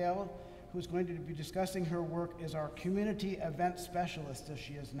Meg Kale, who's going to be discussing her work as our community event specialist, as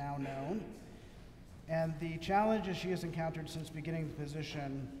she is now known, and the challenges she has encountered since beginning the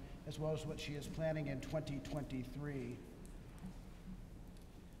position, as well as what she is planning in 2023.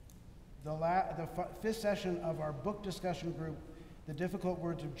 The fifth session of our book discussion group, The Difficult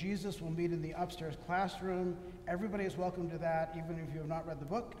Words of Jesus, will meet in the upstairs classroom. Everybody is welcome to that, even if you have not read the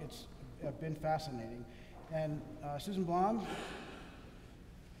book. It's been fascinating. And Susan Blom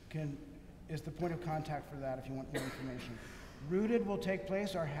is the point of contact for that if you want more information. Rooted will take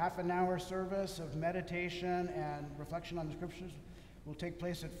place, our half-an-hour service of meditation and reflection on the scriptures will take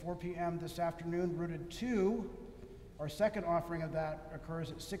place at 4 p.m. this afternoon. Rooted 2, our second offering of that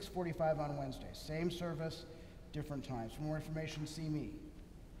occurs at 6:45 on Wednesday. Same service, different times. For more information, see me.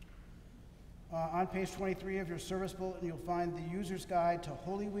 On page 23 of your service bulletin, you'll find the user's guide to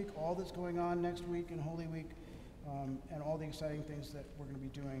Holy Week, all that's going on next week in Holy Week, and all the exciting things that we're going to be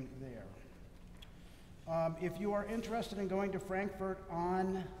doing there. If you are interested in going to Frankfurt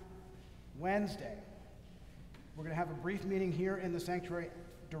on Wednesday, we're going to have a brief meeting here in the sanctuary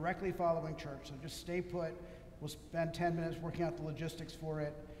directly following church, so just stay put. We'll spend 10 minutes working out the logistics for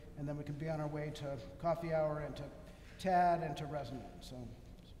it, and then we can be on our way to coffee hour and to TAD and to Resonant. So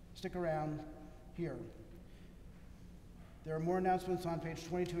stick around here. There are more announcements on page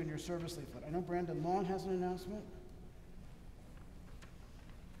 22 in your service leaflet. I know Brandon Long has an announcement.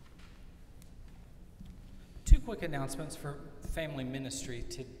 Two quick announcements for family ministry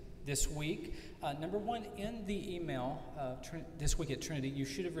this week. Number one, in the email this week at Trinity, you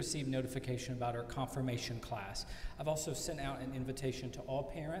should have received notification about our confirmation class. I've also sent out an invitation to all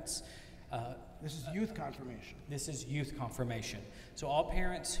parents. This is youth confirmation. This is youth confirmation. So all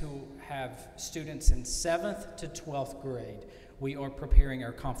parents who have students in 7th to 12th grade, we are preparing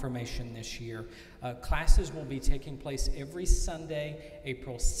our confirmation this year. Classes will be taking place every Sunday,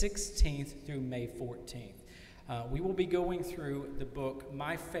 April 16th through May 14th. We will be going through the book,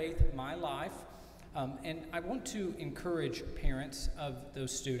 My Faith, My Life, and I want to encourage parents of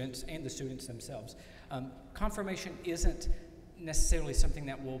those students and the students themselves. Confirmation isn't necessarily something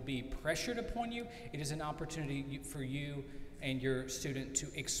that will be pressured upon you. It is an opportunity for you and your student to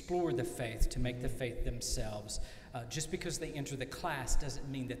explore the faith, to make the faith themselves. Just because they enter the class doesn't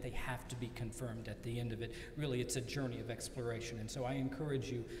mean that they have to be confirmed at the end of it. Really, it's a journey of exploration. And so I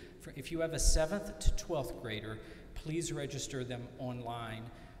encourage you, if you have a 7th to 12th grader, please register them online.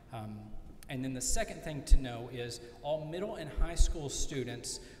 And then the second thing to know is all middle and high school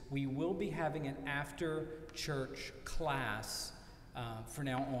students we will be having an after-church class from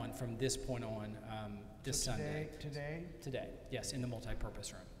now on, from this point on, this Sunday. Today, yes, in the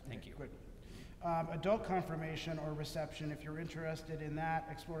multipurpose room. Thank you. Good. Adult confirmation or reception, if you're interested in that,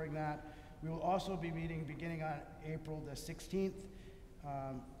 exploring that, we will also be meeting beginning on April the 16th,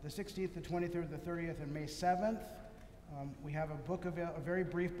 the 23rd, the 30th, and May 7th. We have a very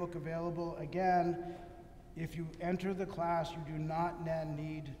brief book available. Again, if you enter the class, you do not then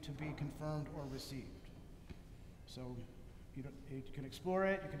need to be confirmed or received. So you can explore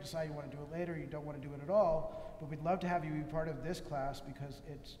it, you can decide you want to do it later, you don't want to do it at all, but we'd love to have you be part of this class because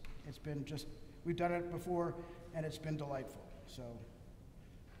it's been just, we've done it before and it's been delightful. So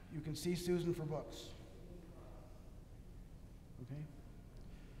you can see Susan for books. Okay?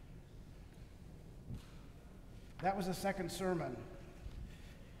 That was a second sermon.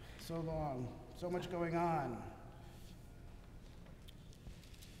 So long, so much going on.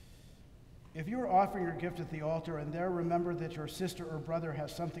 If you are offering your gift at the altar and there remember that your sister or brother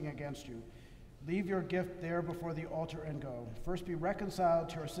has something against you, leave your gift there before the altar and go. First be reconciled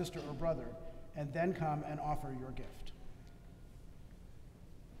to your sister or brother, and then come and offer your gift.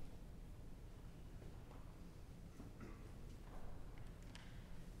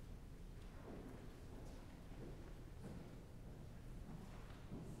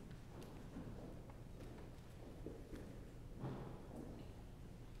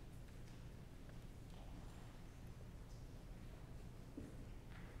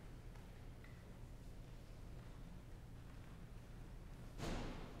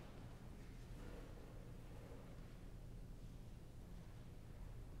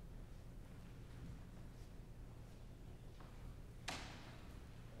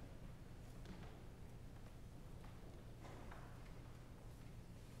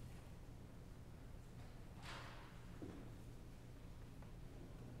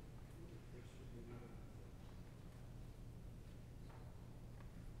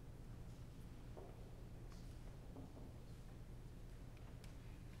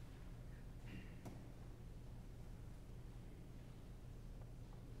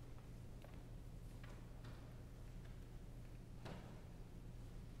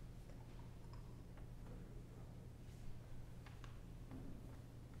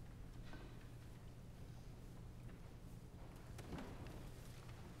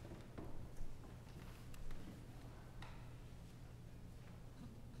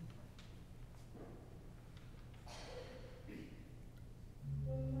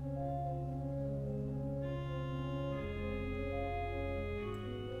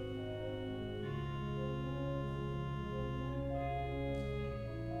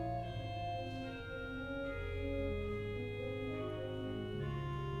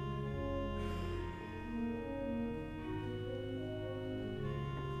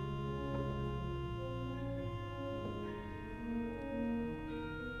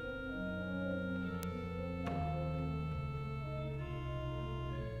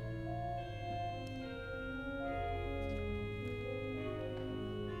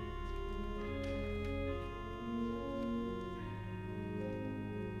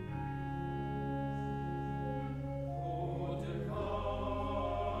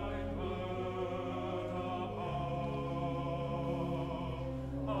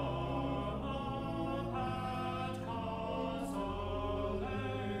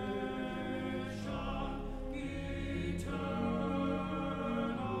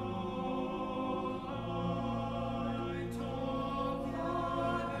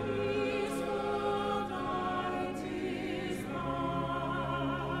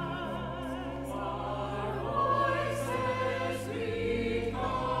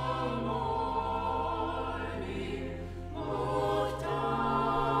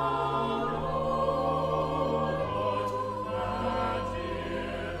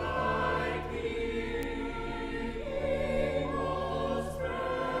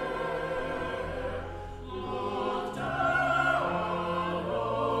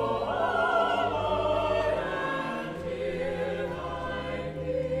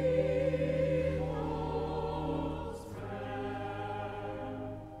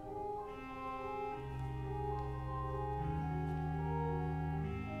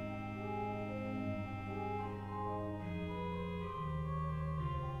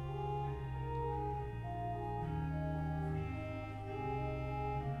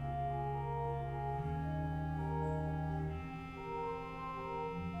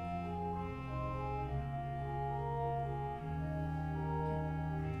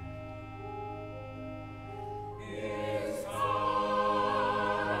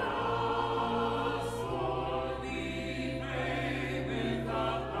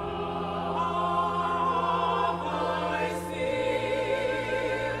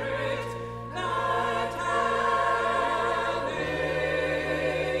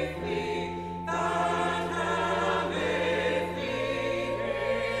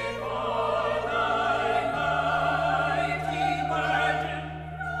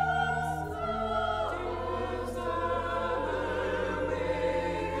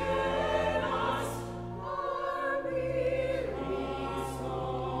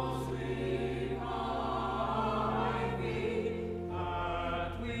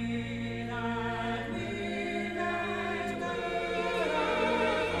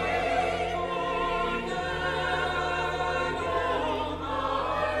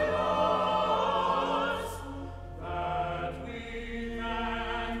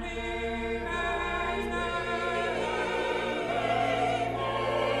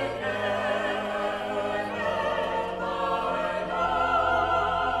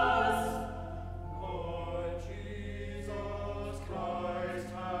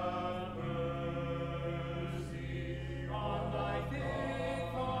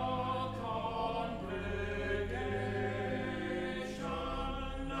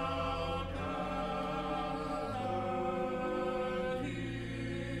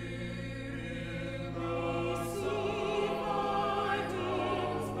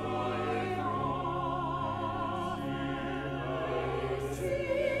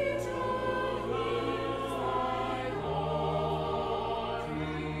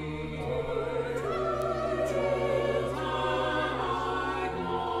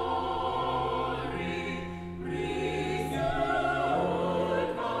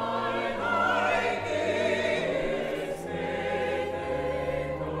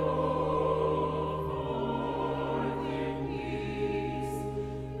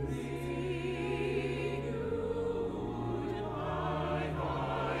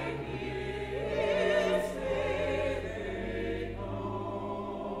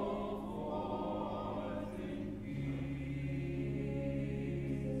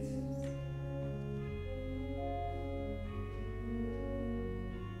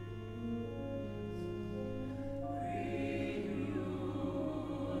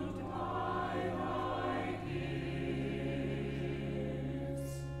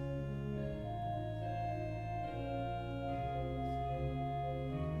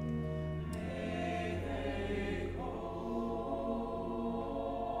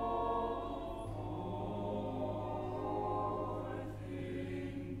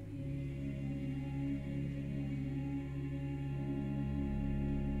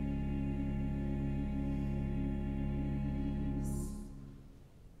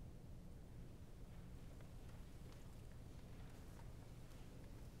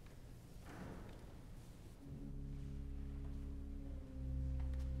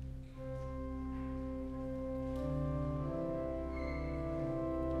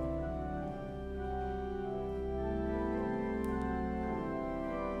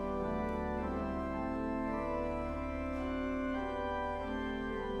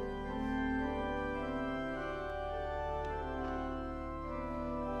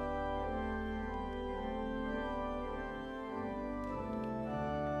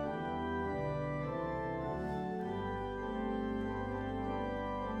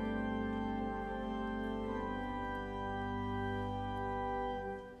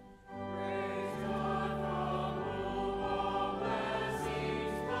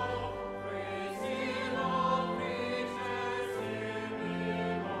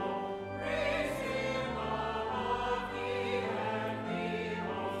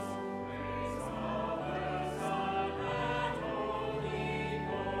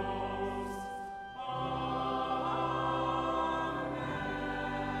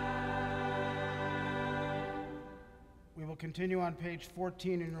 continue on page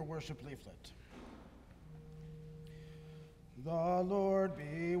 14 in your worship leaflet. The Lord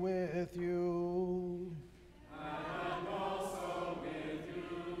be with you. And also with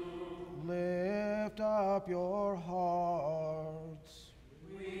you. Lift up your hearts.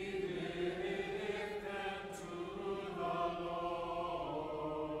 We lift them to the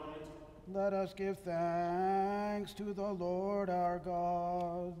Lord. Let us give thanks to the Lord our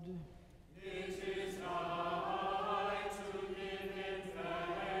God. It is right to give him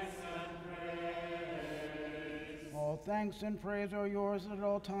thanks and praise. All thanks and praise are yours at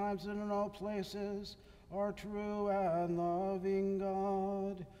all times and in all places, our true and loving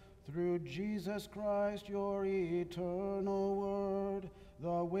God. Through Jesus Christ, your eternal word,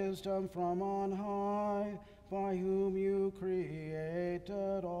 the wisdom from on high, by whom you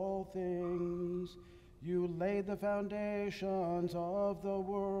created all things. You laid the foundations of the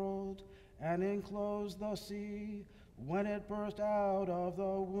world and enclosed the sea when it burst out of the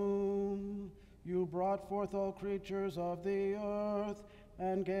womb. You brought forth all creatures of the earth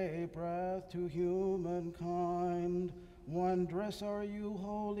and gave breath to humankind. Wondrous are you,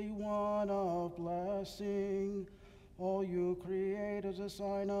 Holy One of blessing. All you create is a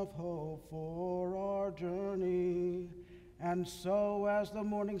sign of hope for our journey. And so as the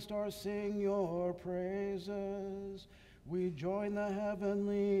morning stars sing your praises, we join the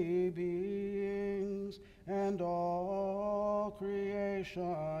heavenly beings and all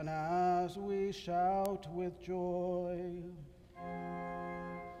creation as we shout with joy.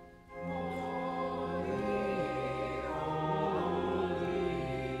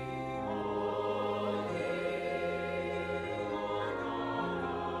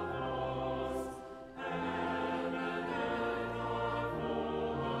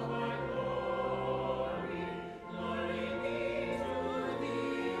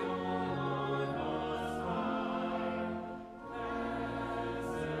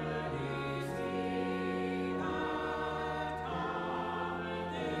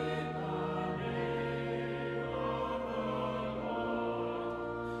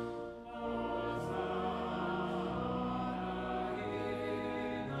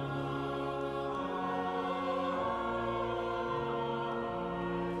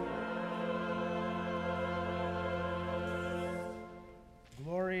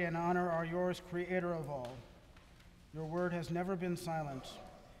 Glory and honor are yours, Creator of all. Your word has never been silent.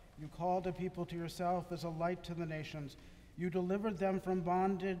 You called a people to yourself as a light to the nations. You delivered them from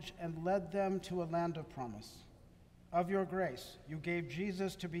bondage and led them to a land of promise. Of your grace, you gave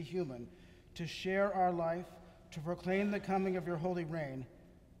Jesus to be human, to share our life, to proclaim the coming of your holy reign,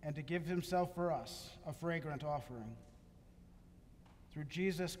 and to give himself for us, a fragrant offering. Through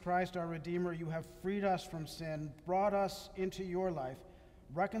Jesus Christ, our Redeemer, you have freed us from sin, brought us into your life,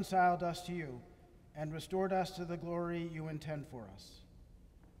 reconciled us to you, and restored us to the glory you intend for us.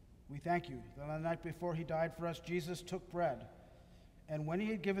 We thank you that on the night before he died for us, Jesus took bread, and when he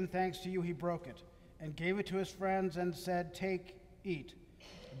had given thanks to you, he broke it and gave it to his friends and said, "Take, eat.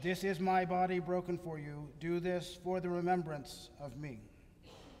 This is my body broken for you. Do this for the remembrance of me."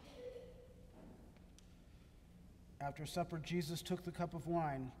 After supper, Jesus took the cup of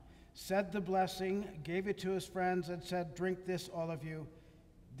wine, said the blessing, gave it to his friends, and said, "Drink this, all of you.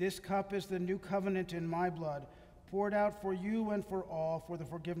 This cup is the new covenant in my blood, poured out for you and for all for the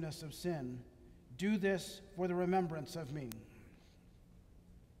forgiveness of sin. Do this for the remembrance of me."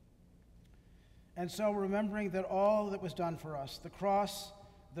 And so, remembering that all that was done for us, the cross,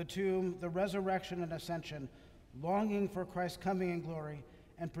 the tomb, the resurrection and ascension, longing for Christ's coming in glory,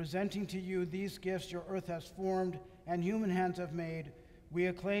 and presenting to you these gifts your earth has formed and human hands have made, we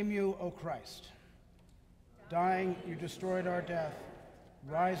acclaim you, O Christ. Dying, you destroyed our death.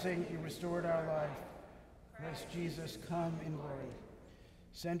 Rising, you restored our life. Christ Jesus, come in glory.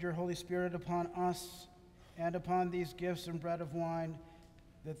 Send your Holy Spirit upon us and upon these gifts and bread of wine,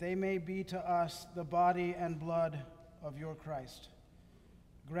 that they may be to us the body and blood of your Christ.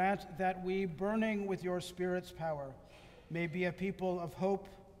 Grant that we, burning with your Spirit's power, may be a people of hope,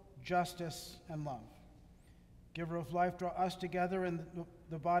 justice, and love. Giver of life, draw us together in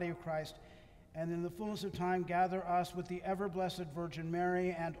the body of Christ, and in the fullness of time gather us with the ever-blessed Virgin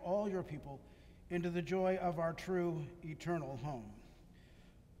Mary and all your people into the joy of our true eternal home.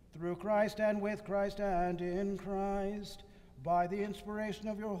 Through Christ and with Christ and in Christ, by the inspiration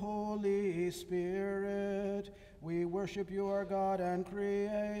of your Holy Spirit, we worship you, our God and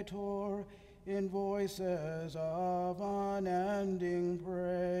Creator, in voices of unending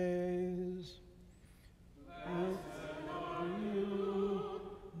praise. Blessed are you,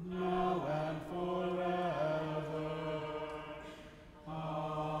 now and forever.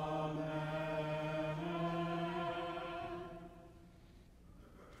 Amen.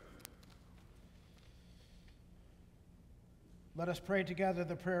 Let us pray together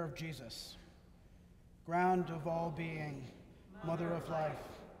the prayer of Jesus. Ground of all being, Mother of life,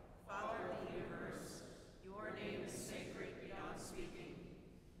 Father of the universe, your name is sacred beyond speaking.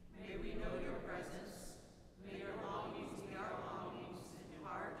 May we know your presence. May your longings be our longings in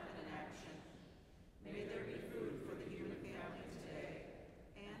heart and in action. May there be food for the human family today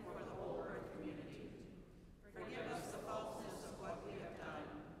and for the whole earth community. Forgive us the falseness of what we have done,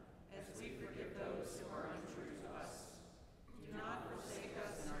 as we forgive those who are untrue to us. Do not forsake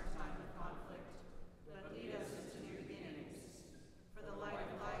us in our time of conflict, but lead us into new beginnings. For the light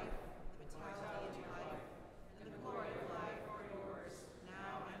of life, the vitality of life, and the glory of life are yours,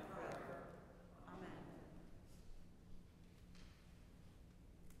 now and forever. Amen.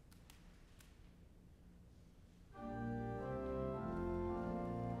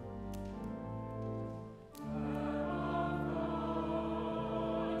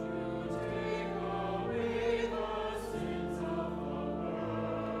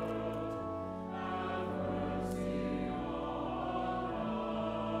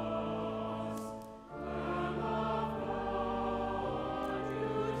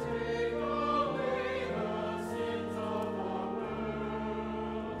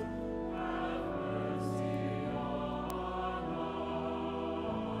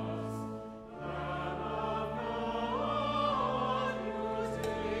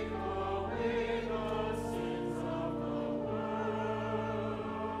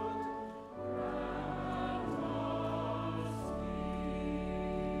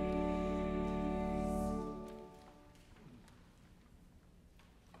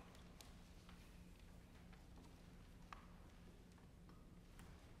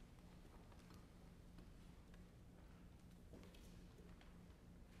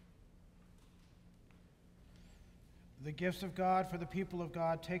 The gifts of God for the people of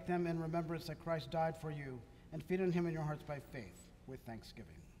God, take them in remembrance that Christ died for you, and feed on him in your hearts by faith with thanksgiving.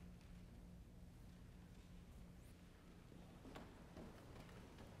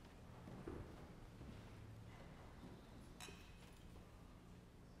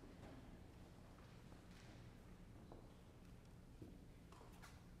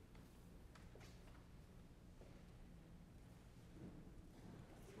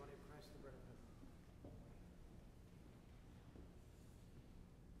 The body of Christ, the bread of heaven.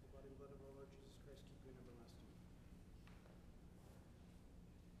 The body and blood of our Lord Jesus Christ, keep you in everlasting.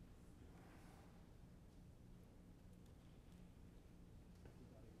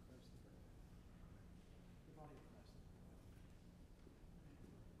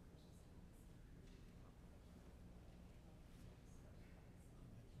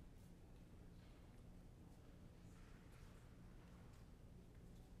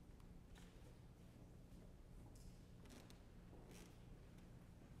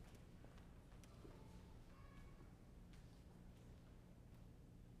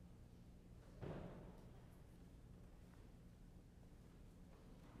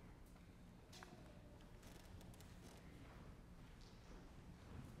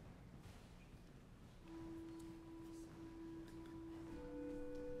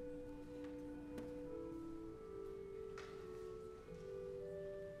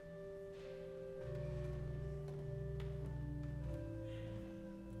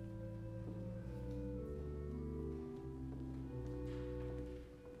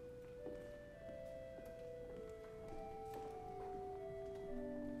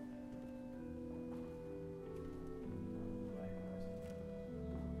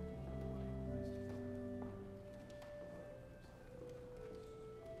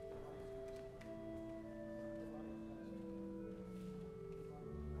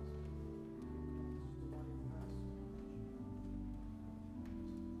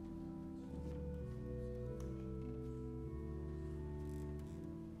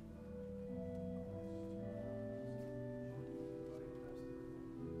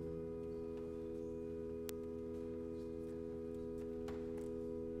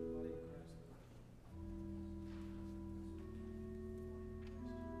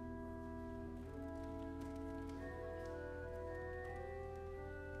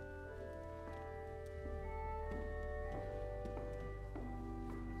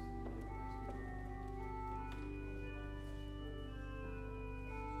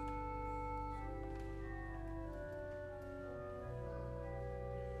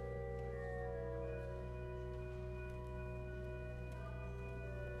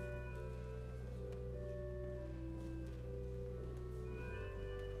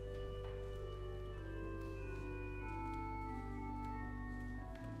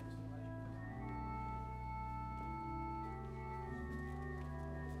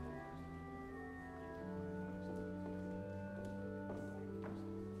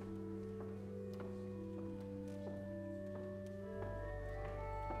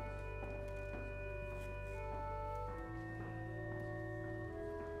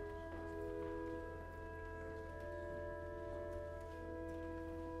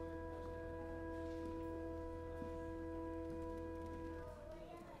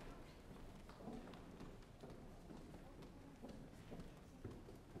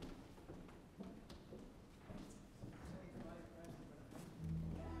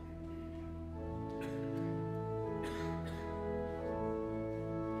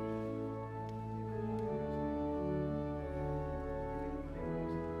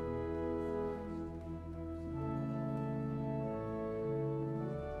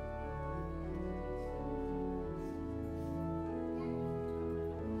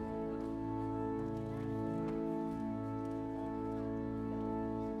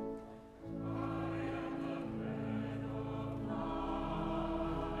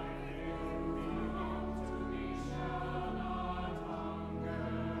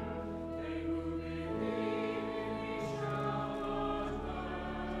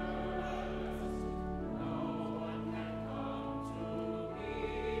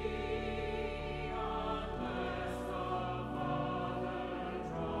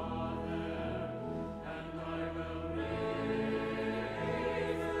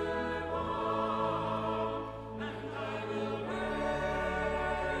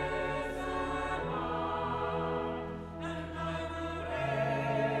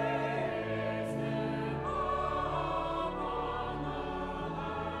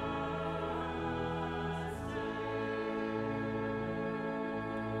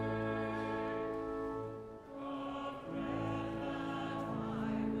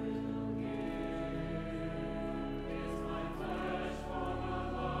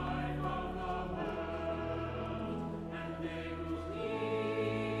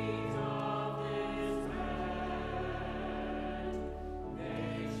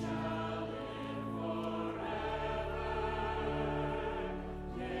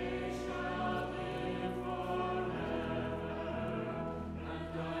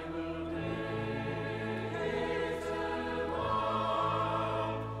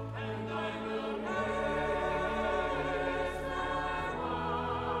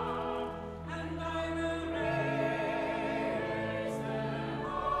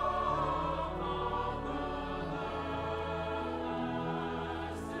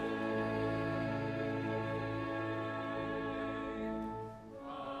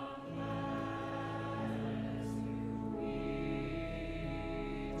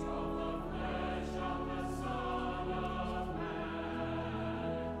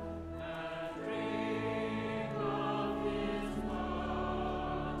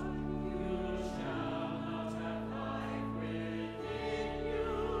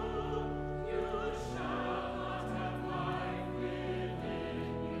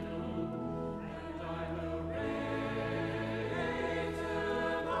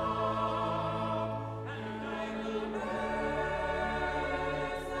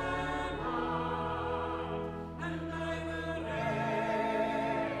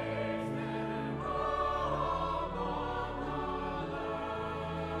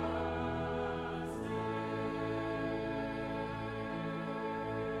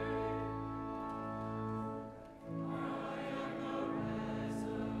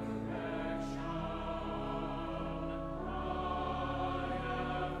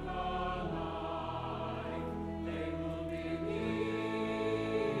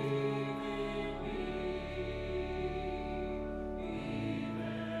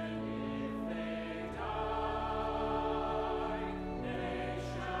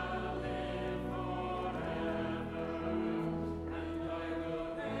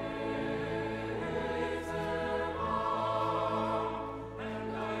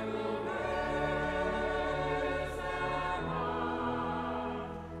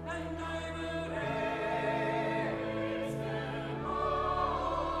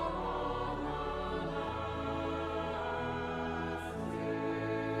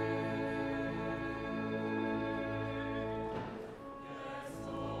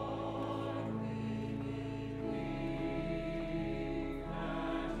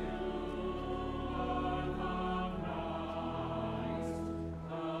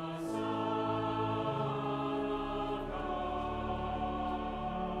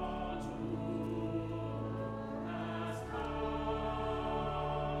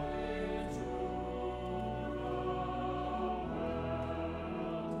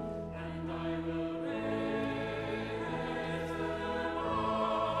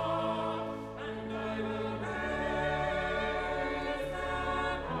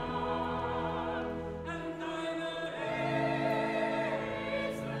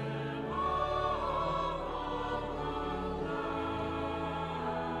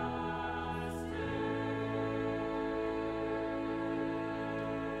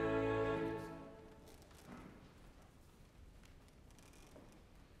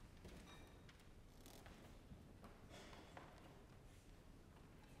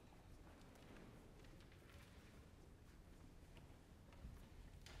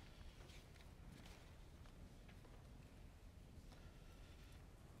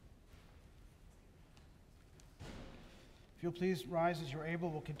 If you'll please rise as you're able,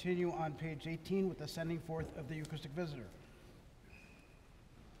 we'll continue on page 18 with the sending forth of the Eucharistic visitor.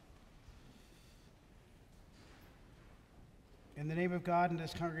 In the name of God and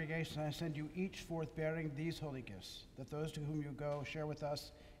this congregation, I send you each forth bearing these holy gifts, that those to whom you go share with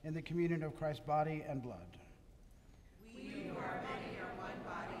us in the communion of Christ's body and blood. We who are many are one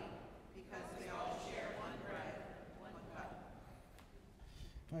body, because we all share one bread, one cup.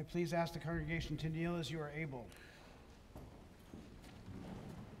 If I please ask the congregation to kneel as you are able.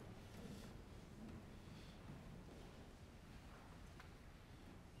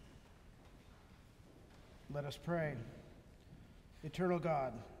 Let us pray. Eternal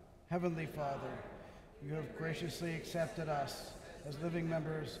God, Heavenly Father, you have graciously accepted us as living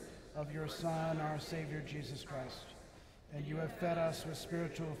members of your Son, our Savior, Jesus Christ, and you have fed us with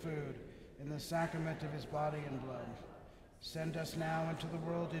spiritual food in the sacrament of his body and blood. Send us now into the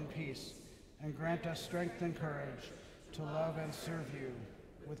world in peace, and grant us strength and courage to love and serve you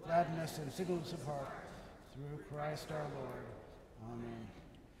with gladness and singleness of heart, through Christ our Lord. Amen.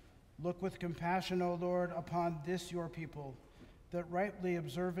 Look with compassion, O Lord, upon this your people, that rightly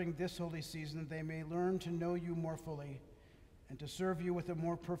observing this holy season, they may learn to know you more fully and to serve you with a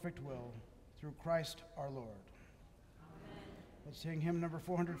more perfect will, through Christ our Lord. Amen. Let's sing hymn number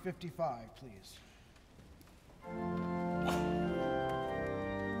 455, please.